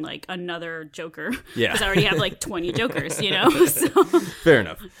figure than like another Joker. Yeah. Because I already have like 20 Jokers, you know? So. Fair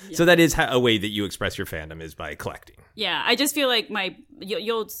enough. Yeah. So that is a way that you express your fandom is by collecting. Yeah. I just feel like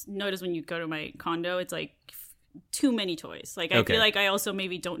you'll notice when you go to my condo, it's like too many toys. Like I feel like I also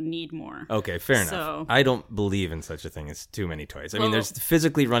maybe don't need more. Okay, fair enough. I don't believe in such a thing as too many toys. I mean, there's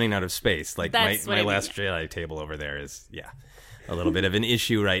physically running out of space. Like my last Jedi table over there is a little bit of an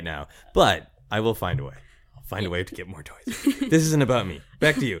issue right now. But I will find a way. Find a way to get more toys. This isn't about me.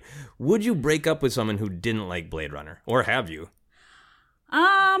 Back to you. Would you break up with someone who didn't like Blade Runner? Or have you?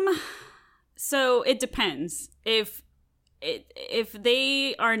 So it depends. If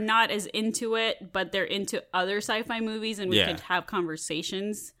they are not as into it, but they're into other sci-fi movies and we could have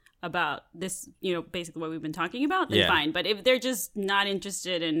conversations about this, you know, basically what we've been talking about, then fine. But if they're just not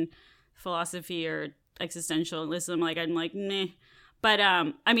interested in philosophy or existentialism, like I'm like, nah. But,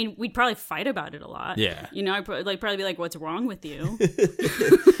 I mean, we'd probably fight about it a lot. Yeah. You know, I'd probably be like, what's wrong with you?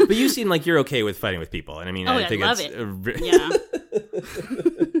 But you seem like you're okay with fighting with people. And I mean, I think love it's...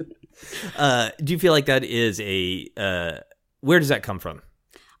 Yeah. Do you feel like that is where does that come from?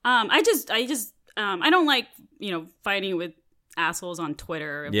 I don't like, you know, fighting with assholes on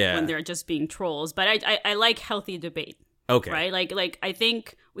Twitter when they're just being trolls. But I like healthy debate. Okay. Right? Like I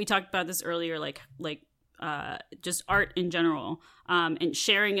think we talked about this earlier, like just art in general, and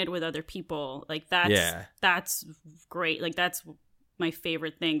sharing it with other people, like that's great. Like that's my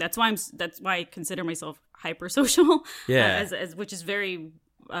favorite thing. That's why I consider myself hypersocial. Yeah, as which is very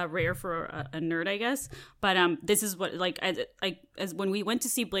rare for a nerd, I guess. But this is what as when we went to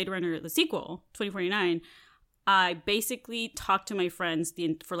see Blade Runner the sequel 2049. I basically talked to my friends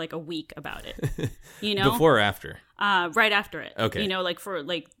for like a week about it. You know, before or after? Right after it. Okay. You know,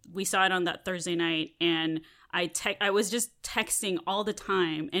 we saw it on that Thursday night, and I was just texting all the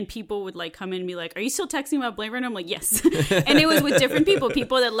time, and people would like come in and be like, "Are you still texting about Blade Runner?" I'm like, "Yes." And it was with different people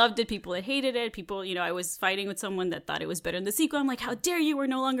that loved it, people that hated it, people. You know, I was fighting with someone that thought it was better than the sequel. I'm like, "How dare you? We're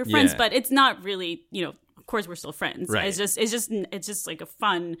no longer friends." But it's not really, you know. Of course, we're still friends. Right. It's just like a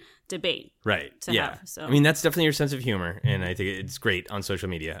fun debate. Right. To have, so. I mean, that's definitely your sense of humor, and I think it's great on social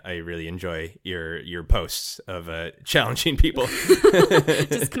media. I really enjoy your posts of challenging people.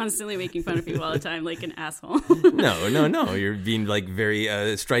 Just constantly making fun of people all the time, like an asshole. No. You're being like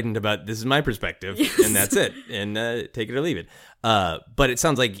very strident about this is my perspective, and that's it, and take it or leave it. But it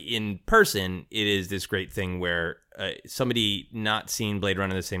sounds like in person, it is this great thing where somebody not seeing Blade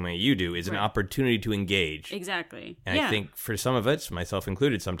Runner the same way you do is an opportunity to engage. Exactly. And I think for some of us, myself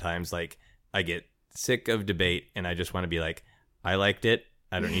included, sometimes like I get sick of debate and I just want to be like, I liked it.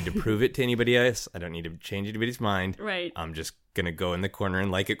 I don't need to prove it to anybody else. I don't need to change anybody's mind. Right. I'm just going to go in the corner and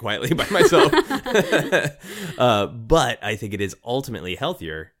like it quietly by myself. But I think it is ultimately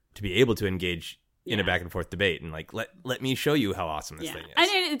healthier to be able to engage in a back and forth debate and like let me show you how awesome this thing is.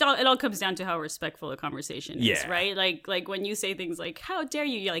 And it all comes down to how respectful the conversation is, right? Like when you say things like "How dare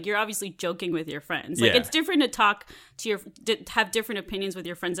you?" Like you're obviously joking with your friends. Like it's different to talk to have different opinions with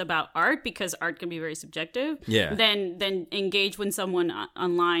your friends about art because art can be very subjective. Yeah. Than engage with someone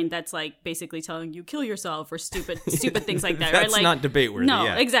online that's like basically telling you kill yourself or stupid things like that. That's right? Like, not debate worthy.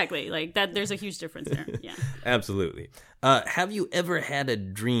 No, exactly. Like that. There's a huge difference there. Yeah. Absolutely. Have you ever had a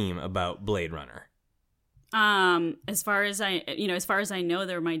dream about Blade Runner? As far as I know,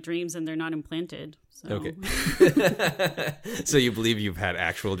 they're my dreams and they're not implanted. So. Okay. So you believe you've had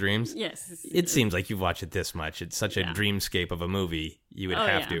actual dreams? Yes. It seems like you've watched it this much. It's such a dreamscape of a movie. You would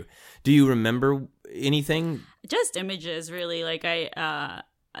have to. Do you remember anything? Just images, really. Like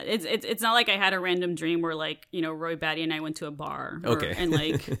it's not like I had a random dream where like, you know, Roy Batty and I went to a bar. And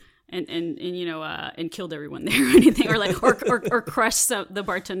like... and killed everyone there or anything, or like or crushed the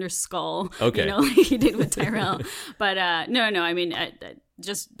bartender's skull, Okay. like he did with Tyrell. But no, I mean,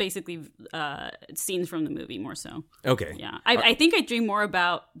 just basically scenes from the movie more so. Okay. Yeah, I think I dream more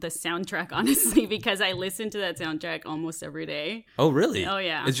about the soundtrack, honestly, because I listen to that soundtrack almost every day. Oh, really? Oh,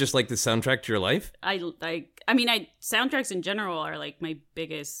 yeah. It's just like the soundtrack to your life? I mean, soundtracks in general are like my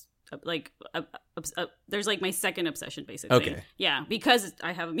biggest, like, there's like my second obsession, basically. Okay. Yeah, because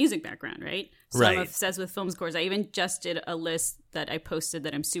I have a music background, right? So Right. I'm obsessed with film scores. I even just did a list that I posted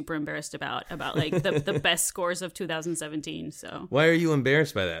that I'm super embarrassed about like the best scores of 2017. So Why are you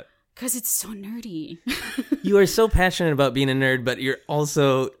embarrassed by that? because it's so nerdy. You are so passionate about being a nerd, but you're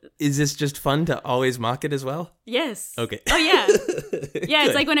also, is this just fun to always mock it as well? Yes. Okay. Oh yeah. Yeah,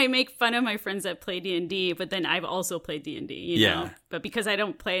 it's like when I make fun of my friends that play D&D, but then I've also played D&D, you know. But because I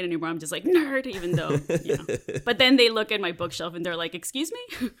don't play it anymore, I'm just like nerd, even though, But then they look at my bookshelf and they're like, "Excuse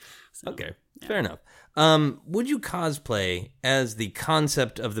me?" So, Okay, fair enough. Would you cosplay as the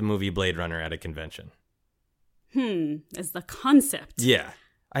concept of the movie Blade Runner at a convention? as the concept. Yeah.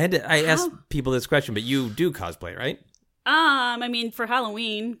 I asked people this question, but you do cosplay, right? I mean, for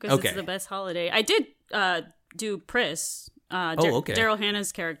Halloween, because Okay. it's the best holiday. I did do Pris. Okay. Daryl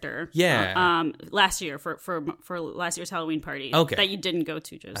Hannah's character. Yeah. Last year for last year's Halloween party. Okay. That you didn't go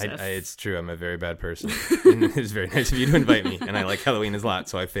to, Joseph. It's true. I'm a very bad person. And it's very nice of you to invite me, and I like Halloween a lot,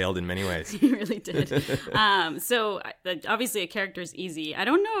 so I failed in many ways. You really did. So obviously a character is easy. I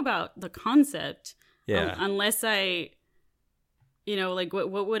don't know about the concept. Yeah. Unless I, like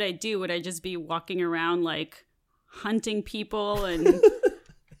what would I do? Would I just be walking around like hunting people and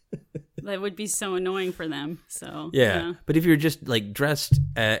that would be so annoying for them. So Yeah. But if you're just like dressed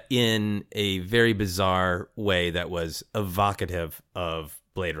in a very bizarre way that was evocative of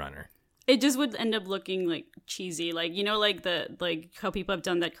Blade Runner. it just would end up looking like cheesy, like like how people have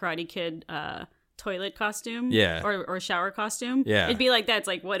done that Karate Kid toilet costume, or shower costume. It'd be like that. It's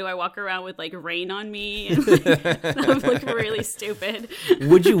like, what do I walk around with like rain on me? And, like, that would look really stupid.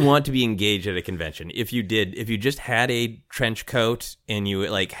 Would you want to be engaged at a convention if you just had a trench coat and you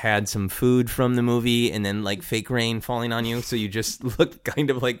like had some food from the movie and then like fake rain falling on you, so you just looked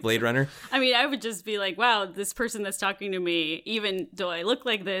kind of like Blade Runner? I mean, I would just be like, wow, this person that's talking to me, even though I look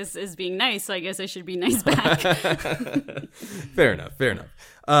like this, is being nice, so I guess I should be nice back. Fair enough.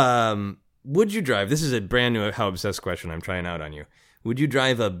 Would you drive, this is a brand new How Obsessed question I'm trying out on you. Would you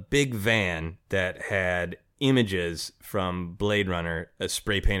drive a big van that had images from Blade Runner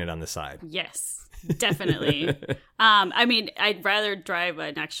spray painted on the side? Yes, definitely. I mean, I'd rather drive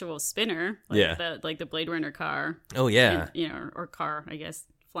an actual spinner, like the Blade Runner car. Oh, yeah. And, or car, I guess,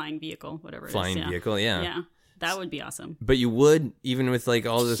 flying vehicle, whatever it is. Flying vehicle, yeah. Yeah, that would be awesome. But you would, even with like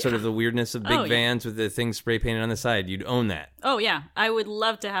all the sort of the weirdness of big yeah. vans with the things spray painted on the side, you'd own that. Oh, yeah. I would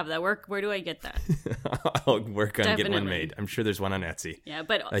love to have that. Where do I get that? I'll work on getting one Definitely. made. I'm sure there's one on Etsy. Yeah,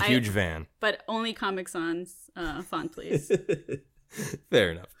 but A huge van. But only Comic Sans font, please. Fair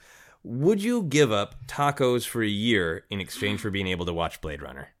enough. Would you give up tacos for a year in exchange for being able to watch Blade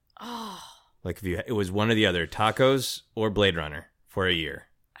Runner? Oh. Like if it was one or the other, tacos or Blade Runner for a year.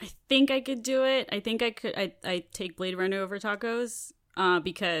 I think I could do it. I think I could. I take Blade Runner over tacos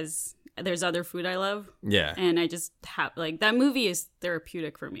because there's other food I love. Yeah. And I just have, like, that movie is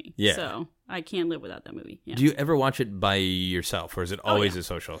therapeutic for me. Yeah. So I can't live without that movie. Yeah. Do you ever watch it by yourself, or is it always yeah. a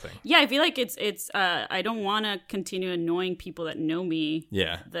social thing? Yeah, I feel like it's I don't want to continue annoying people that know me.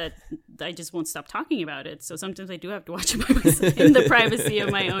 Yeah. That I just won't stop talking about it. So sometimes I do have to watch it by myself in the privacy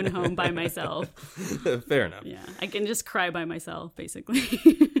of my own home by myself. Fair enough. Yeah, I can just cry by myself, basically.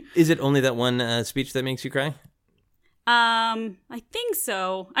 Is it only that one speech that makes you cry? I think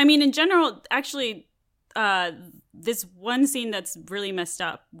so. I mean, in general, actually, this one scene that's really messed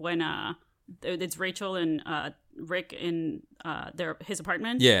up when it's Rachel and Rick in his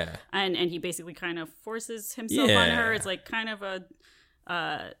apartment. Yeah. And he basically kind of forces himself on her. It's like kind of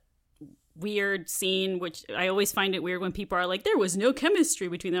a weird scene, which I always find it weird when people are like, there was no chemistry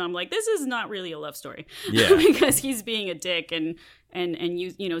between them. I'm like, this is not really a love story. Yeah. Because he's being a dick and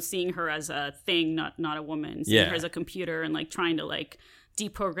you know, seeing her as a thing, not a woman, seeing her as a computer and like trying to like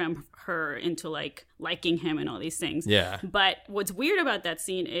deprogram her into like liking him and all these things. Yeah. But what's weird about that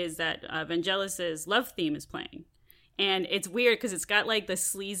scene is that Vangelis's love theme is playing. And it's weird because it's got like the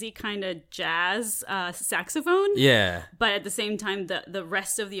sleazy kind of jazz saxophone. Yeah. But at the same time, the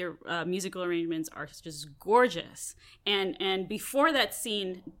rest of the musical arrangements are just gorgeous. And before that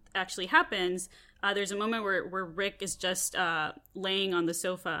scene actually happens, there's a moment where Rick is just laying on the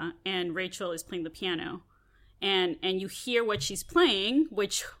sofa and Rachel is playing the piano. And you hear what she's playing,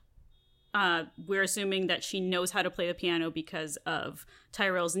 which we're assuming that she knows how to play the piano because of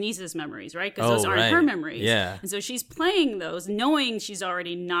Tyrell's niece's memories, right? Because those aren't her memories. Yeah. And so she's playing those knowing she's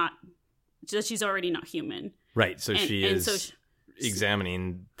already not human. Right. So she is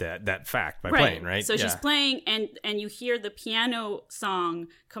examining that fact by playing, right? So she's playing, and you hear the piano song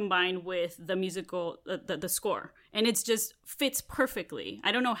combined with the musical, the score. And it just fits perfectly.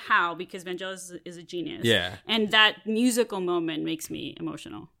 I don't know how, because Vangelis is a genius. Yeah. And that musical moment makes me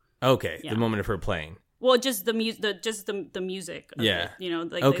emotional. Okay. Yeah. The moment of her playing. Well, just the music, of it, you know,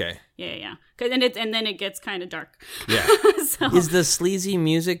 like okay, yeah. And then it gets kind of dark. Yeah. So. Is the sleazy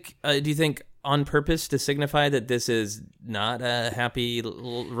music? Do you think on purpose to signify that this is not a happy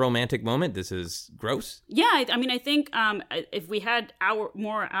romantic moment? This is gross. Yeah, I mean, I think if we had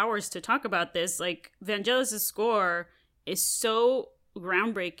more hours to talk about this, like Vangelis' score is so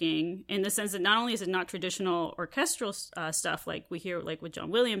groundbreaking in the sense that not only is it not traditional orchestral stuff like we hear like with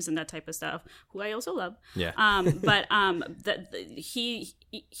John Williams and that type of stuff, who I also love. Yeah. But he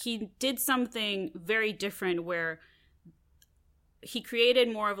did something very different where he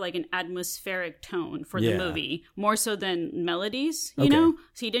created more of like an atmospheric tone for the movie, more so than melodies, you know?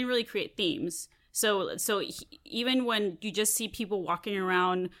 So he didn't really create themes. So even when you just see people walking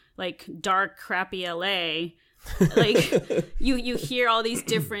around like dark, crappy LA, like you hear all these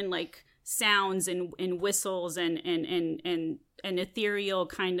different like sounds and whistles and ethereal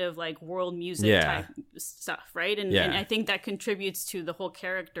kind of like world music type stuff, right? And I think that contributes to the whole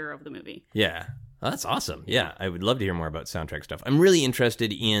character of the movie. Yeah. Oh, that's awesome. Yeah, I would love to hear more about soundtrack stuff. I'm really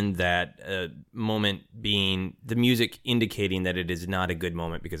interested in that moment being the music indicating that it is not a good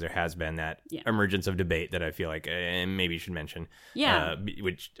moment, because there has been that emergence of debate that I feel like maybe you should mention. Yeah.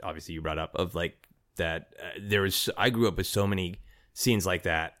 Which obviously you brought up, of like that I grew up with so many scenes like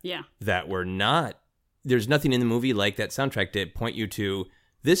that. Yeah. That were not, there's nothing in the movie like that soundtrack to point you to,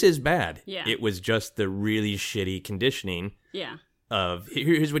 this is bad. Yeah. It was just the really shitty conditioning. Yeah. Of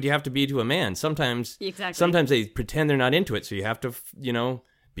here's what you have to be to a man. Sometimes they pretend they're not into it, so you have to,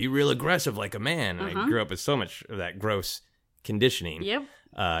 be real aggressive like a man. And I grew up with so much of that gross conditioning. Yep.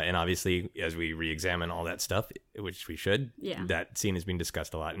 And obviously, as we re-examine all that stuff, which we should, that scene is being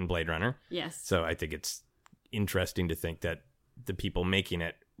discussed a lot in Blade Runner. Yes. So I think it's interesting to think that the people making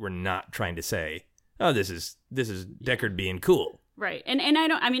it were not trying to say, "Oh, this is Deckard being cool." Right. And I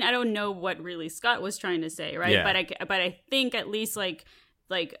don't know what really Scott was trying to say, right? Yeah. But I think at least like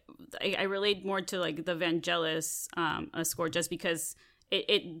I relate more to like the Vangelis score, just because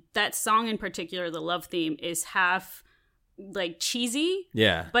it that song in particular, the love theme, is half like cheesy,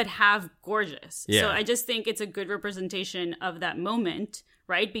 but half gorgeous. Yeah. So I just think it's a good representation of that moment,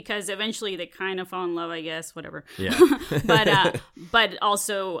 right? Because eventually they kind of fall in love, I guess, whatever. Yeah. but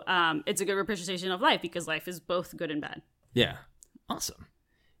also it's a good representation of life, because life is both good and bad. Yeah. Awesome.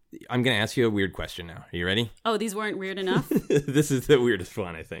 I'm going to ask you a weird question now. Are you ready? Oh, these weren't weird enough? This is the weirdest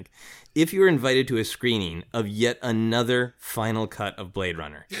one, I think. If you were invited to a screening of yet another final cut of Blade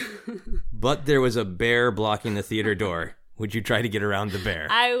Runner, but there was a bear blocking the theater door, would you try to get around the bear?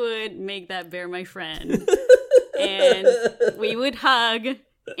 I would make that bear my friend. And we would hug,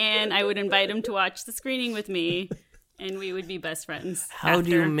 and I would invite him to watch the screening with me, and we would be best friends. How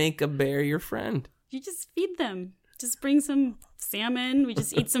do you make a bear your friend? You just feed them. Just bring some salmon. We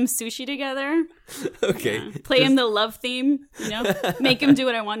just eat some sushi together. Okay. Yeah. Play him the love theme, Make him do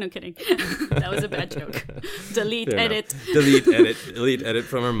what I want. No kidding. That was a bad joke. Delete, edit. Delete, edit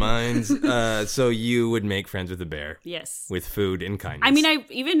from our minds. So you would make friends with a bear. Yes. With food and kindness. I mean,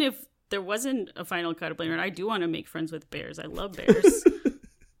 even if there wasn't a final cut of Blade Runner, I do want to make friends with bears. I love bears.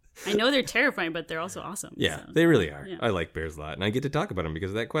 I know they're terrifying, but they're also awesome. Yeah, so. They really are. Yeah. I like bears a lot, and I get to talk about them because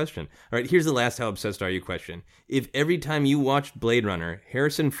of that question. All right, here's the last how obsessed are you question. If every time you watched Blade Runner,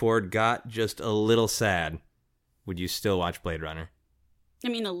 Harrison Ford got just a little sad, would you still watch Blade Runner? I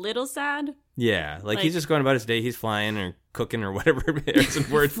mean, a little sad? Yeah, like he's just going about his day. He's flying or cooking or whatever Harrison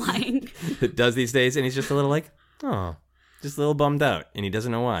Ford does these days, and he's just a little like, oh. Just a little bummed out, and he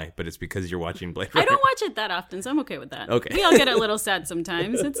doesn't know why, but it's because you're watching Blade Runner. I don't watch it that often, so I'm okay with that. Okay. We all get a little sad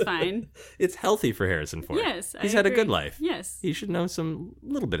sometimes. It's fine. It's healthy for Harrison Ford. Yes, He's had a good life. Yes. He should know some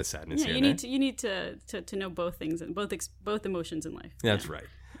little bit of sadness here. You need to know both things, and both emotions in life. That's right.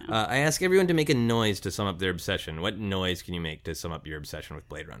 Yeah. I ask everyone to make a noise to sum up their obsession. What noise can you make to sum up your obsession with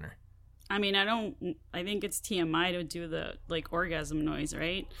Blade Runner? I mean, I think it's TMI to do the like orgasm noise,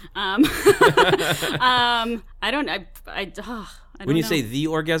 right? When you say the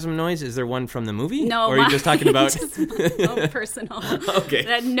orgasm noise, is there one from the movie? No. Or are you just talking about personal? Okay.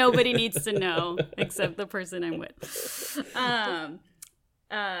 That nobody needs to know except the person I'm with.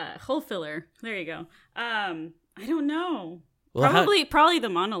 Hole filler. There you go. I don't know. Well, probably the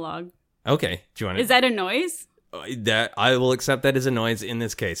monologue. Okay. Do you want to? Is that a noise? That I will accept that as a noise in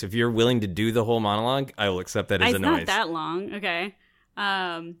this case. If you're willing to do the whole monologue, I will accept that as a noise. It's not that long. Okay.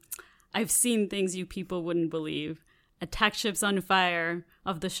 I've seen things you people wouldn't believe. Attack ships on fire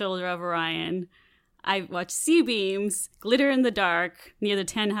off the shoulder of Orion. I've watched sea beams glitter in the dark near the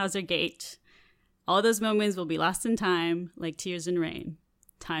Tannhauser Gate. All those moments will be lost in time, like tears in rain.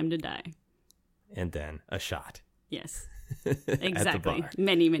 Time to die. And then a shot. Yes. Exactly. At the bar.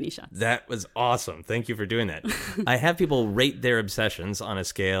 Many, many shots. That was awesome. Thank you for doing that. I have people rate their obsessions on a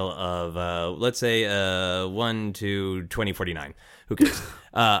scale of, let's say, 1 to 2049. Who cares?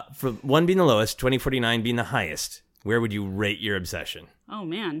 From 1 being the lowest, 2049 being the highest. Where would you rate your obsession? Oh,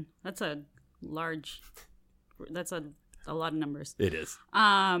 man. That's a lot of numbers. It is.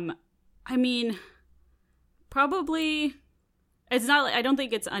 I mean, probably... It's not. I don't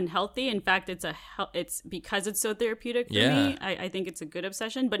think it's unhealthy. In fact, it's because it's so therapeutic for me. I think it's a good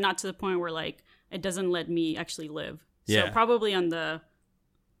obsession, but not to the point where like it doesn't let me actually live. So probably on the,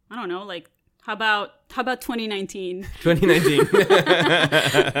 I don't know, like how about 2019?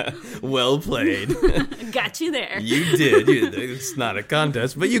 2019. Well played. Got you there. You did. It's not a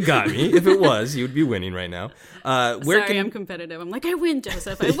contest, but you got me. If it was, you'd be winning right now. I'm competitive. I'm like, I win,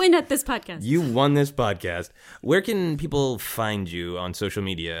 Joseph. I win at this podcast. You won this podcast. Where can people find you on social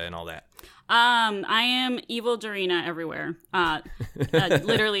media and all that? I am Evil Dorina everywhere.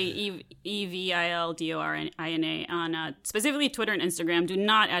 Literally EVILDORINA on specifically Twitter and Instagram. Do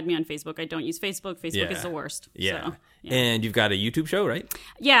not add me on Facebook. I don't use Facebook. Facebook is the worst. Yeah. So, And you've got a YouTube show, right?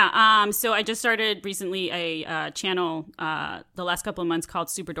 Yeah. So I just started recently a channel the last couple of months called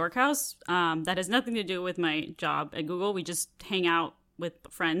Super Dork House. That has nothing to do with my job at Google. We just hang out with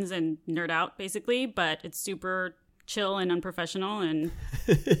friends and nerd out basically, but it's super chill and unprofessional and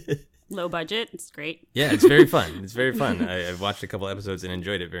low budget. It's great. Yeah, it's very fun. It's very fun. I've watched a couple episodes and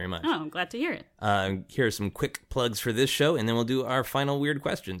enjoyed it very much. Oh, I'm glad to hear it. Here are some quick plugs for this show, and then we'll do our final weird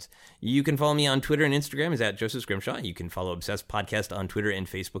questions. You can follow me on Twitter and Instagram is at Joseph Scrimshaw. You can follow Obsessed Podcast on Twitter and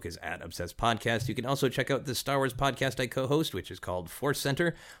Facebook is at Obsessed Podcast. You can also check out the Star Wars podcast I co-host, which is called Force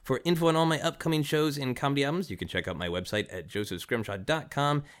Center. For info on all my upcoming shows and comedy albums, you can check out my website at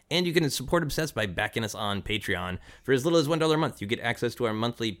josephscrimshaw.com, and you can support Obsessed by backing us on Patreon. For as little as $1 a month, you get access to our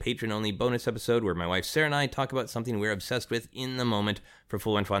monthly patron-only bonus episode where my wife Sarah and I talk about something we're obsessed with in the moment. For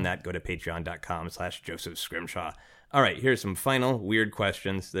full info on that, go to patreon.com/Joseph Scrimshaw. All right, here's some final weird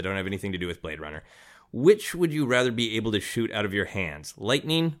questions that don't have anything to do with Blade Runner. Which would you rather be able to shoot out of your hands,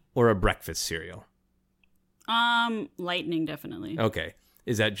 lightning or a breakfast cereal? Lightning, definitely. Okay.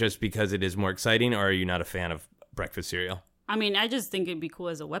 Is that just because it is more exciting, or are you not a fan of breakfast cereal? I mean, I just think it'd be cool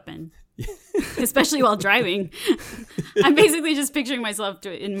as a weapon, especially while driving. I'm basically just picturing myself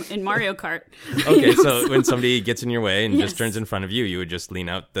in Mario Kart. Okay, so when somebody gets in your way and just turns in front of you, you would just lean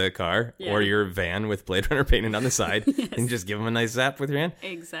out the car or your van with Blade Runner painted on the side and just give them a nice zap with your hand?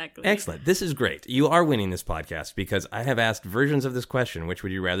 Exactly. Excellent. This is great. You are winning this podcast because I have asked versions of this question. Which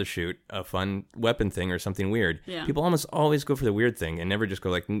would you rather shoot, a fun weapon thing or something weird? Yeah. People almost always go for the weird thing and never just go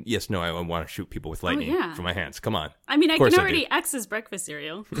like, yes, no, I want to shoot people with lightning from my hands. Come on. I mean, I can already access breakfast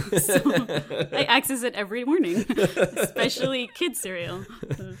cereal. So I access it every morning, especially kids cereal.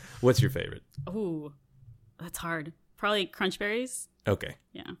 What's your favorite? Ooh, that's hard. Probably Crunch Berries. Okay.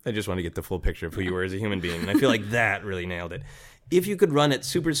 Yeah. I just want to get the full picture of who you were as a human being. And I feel like that really nailed it. If you could run at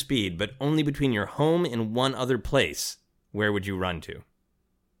super speed, but only between your home and one other place, where would you run to?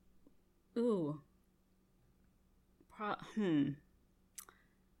 Ooh.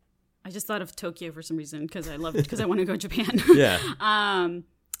 I just thought of Tokyo for some reason because I want to go to Japan. Yeah.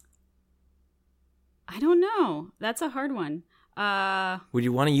 I don't know. That's a hard one. Would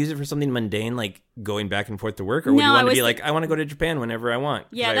you want to use it for something mundane like going back and forth to work, or would you want to be like, I want to go to Japan whenever I want?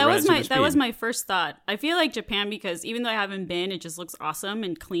 Yeah, that was my first thought. I feel like Japan because even though I haven't been, it just looks awesome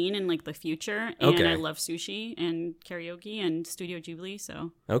and clean and like the future. And I love sushi and karaoke and Studio Ghibli.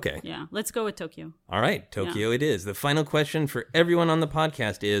 So yeah, let's go with Tokyo. All right, Tokyo it is. The final question for everyone on the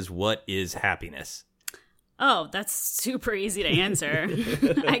podcast is, what is happiness? Oh, that's super easy to answer.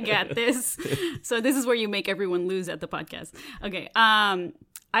 I got this. So this is where you make everyone lose at the podcast. Okay.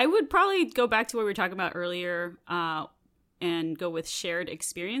 I would probably go back to what we were talking about earlier and go with shared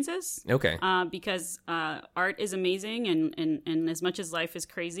experiences. Okay. Because art is amazing and as much as life is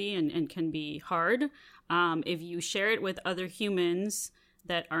crazy and can be hard, if you share it with other humans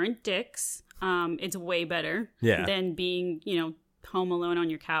that aren't dicks, it's way better than being, home alone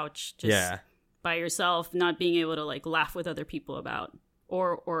on your couch. By yourself, not being able to like laugh with other people about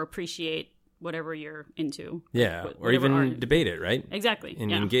or appreciate whatever you're into. Yeah, or even debate it, right? Exactly.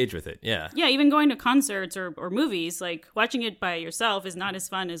 And engage with it, yeah. Yeah, even going to concerts or movies, like watching it by yourself is not as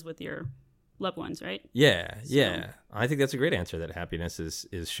fun as with your loved ones, right? Yeah, yeah. I think that's a great answer, that happiness is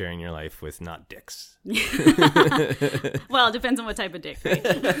sharing your life with not dicks. Well, it depends on what type of dick, right?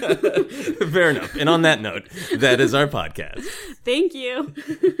 Fair enough. And on that note, that is our podcast. Thank you.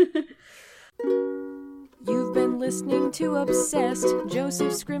 You've been listening to Obsessed.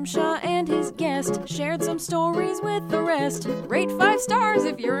 Joseph Scrimshaw and his guest shared some stories with the rest. Rate 5 stars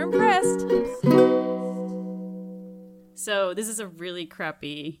if you're impressed. So this is a really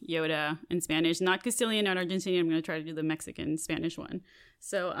crappy Yoda in Spanish, not Castilian, not Argentinian. I'm going to try to do the Mexican Spanish one.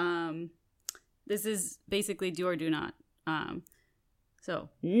 So this is basically do or do not. So,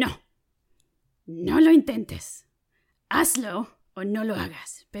 no lo intentes. Hazlo o no lo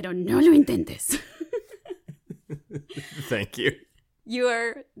hagas, pero no lo intentes. Thank you. You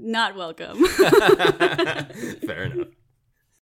are not welcome. Fair enough.